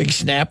was a big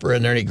snapper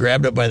in there, and he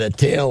grabbed it by the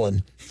tail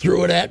and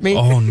threw it at me.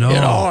 Oh, no.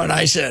 You know, and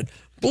I said,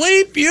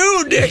 "Bleep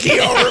you, Dickie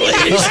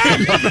Overlees."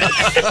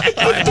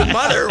 My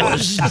mother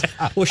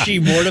Was she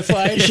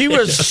mortified? she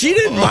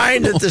didn't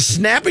mind that the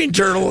snapping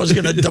turtle was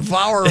going to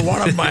devour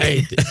one of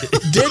my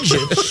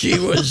digits. She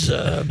was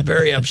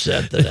very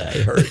upset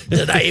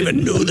that I even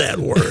knew that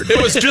word. It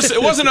was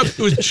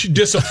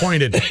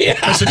disappointed.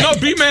 I said, "No,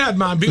 be mad,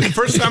 Mom.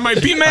 First time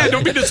be mad.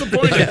 Don't be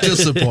disappointed."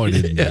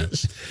 Disappointed.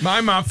 Yes. My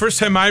mom, first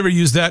time I ever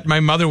used that, my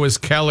mother was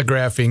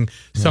calligraphing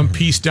some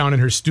piece down in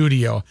her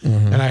studio,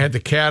 and I had the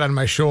cat on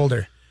my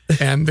shoulder.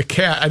 And the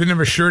cat, I didn't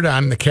have a shirt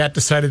on, and the cat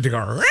decided to go,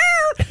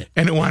 "Rawr,"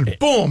 and it went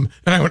boom,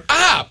 and I went,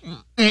 "Ah!"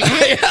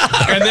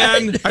 And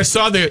then I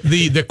saw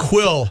the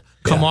quill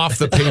come off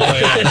the paper.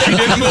 She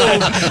didn't move,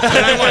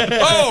 and I went,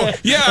 "Oh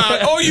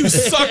yeah, oh you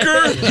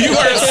sucker, you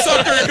are a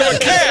sucker to a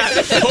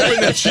cat."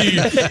 Hoping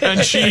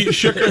that she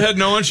shook her head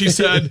no, and she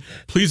said,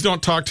 "Please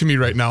don't talk to me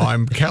right now.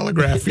 I'm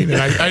calligraphing."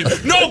 And I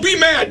no, be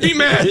mad,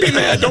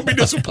 don't be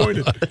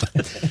disappointed.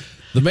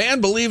 The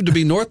man believed to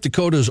be North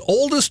Dakota's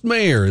oldest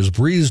mayor is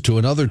breezed to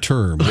another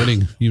term,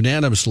 winning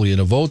unanimously in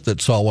a vote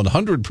that saw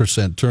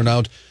 100%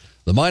 turnout.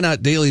 The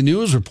Minot Daily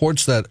News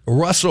reports that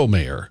Russo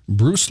Mayor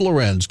Bruce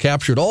Lorenz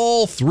captured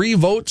all 3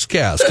 votes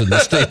cast in the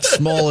state's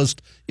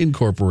smallest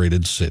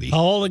incorporated city. How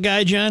old a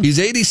guy, John? He's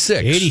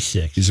 86.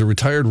 86. He's a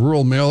retired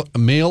rural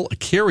mail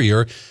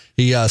carrier.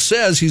 He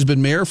says he's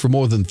been mayor for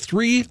more than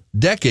 3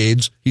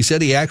 decades. He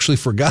said he actually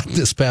forgot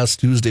this past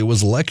Tuesday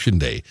was Election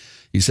Day.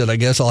 He said, "I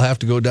guess I'll have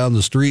to go down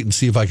the street and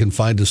see if I can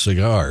find a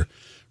cigar."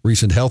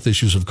 Recent health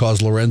issues have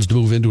caused Lorenz to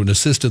move into an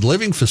assisted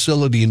living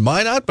facility in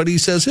Minot, but he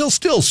says he'll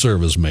still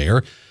serve as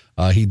mayor.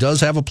 He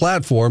does have a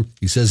platform.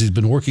 He says he's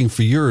been working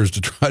for years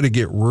to try to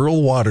get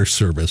rural water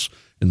service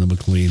in the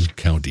McLean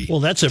County. Well,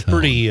 that's a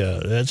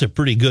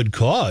pretty good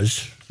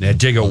cause. Yeah,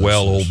 dig a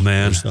well, old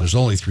man. There's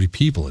only 3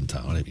 people in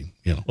town. I mean,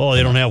 you know. Oh,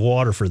 they don't have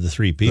water for the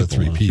 3 people. The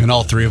 3 people. And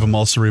all 3 of them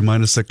also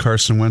remind us that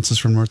Carson Wentz is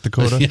from North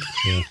Dakota.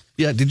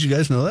 Yeah, did you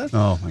guys know that?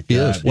 Oh, my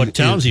God. What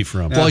town's he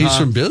from? Well, he's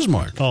from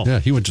Bismarck. Oh. Yeah,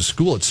 he went to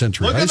school at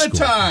Century High School. Look at the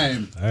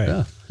time. All right.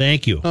 Yeah.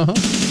 Thank you.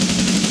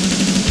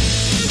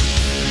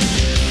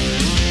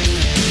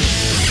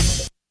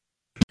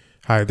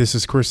 Hi, this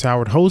is Chris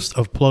Howard, host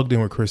of Plugged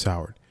In with Chris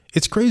Howard.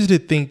 It's crazy to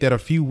think that a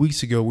few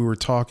weeks ago we were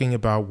talking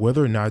about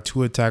whether or not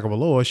Tua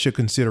Tagovailoa should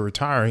consider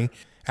retiring.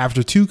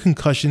 After 2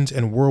 concussions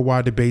and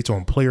worldwide debates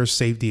on player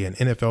safety and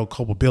NFL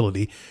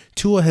culpability,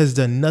 Tua has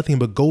done nothing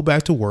but go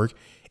back to work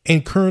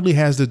and currently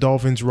has the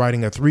Dolphins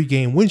riding a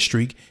 3-game win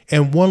streak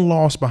and 1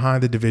 loss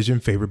behind the division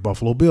favorite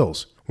Buffalo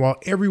Bills. While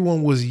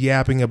everyone was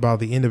yapping about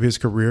the end of his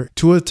career,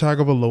 Tua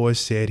Tagovailoa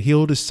said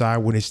he'll decide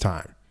when it's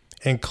time.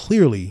 And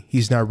clearly,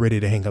 he's not ready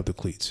to hang up the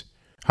cleats.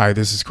 Hi,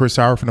 this is Chris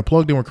Howard from the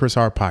Plugged In with Chris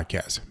Howard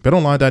podcast.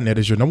 BetOnline.net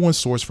is your #1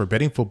 source for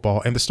betting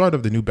football and the start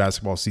of the new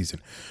basketball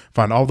season.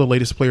 Find all the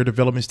latest player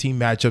developments, team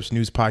matchups,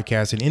 news,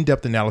 podcasts, and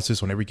in-depth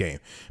analysis on every game.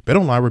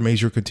 BetOnline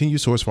remains your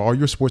continued source for all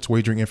your sports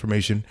wagering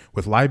information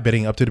with live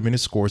betting, up-to-the-minute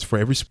scores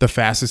for the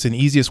fastest and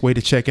easiest way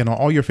to check in on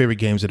all your favorite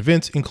games and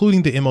events,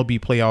 including the MLB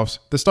playoffs,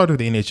 the start of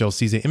the NHL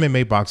season,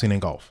 MMA, boxing,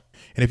 and golf.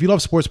 And if you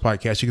love sports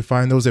podcasts, you can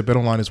find those at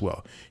BetOnline as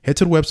well. Head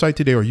to the website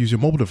today or use your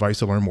mobile device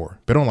to learn more.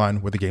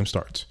 BetOnline, where the game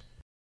starts.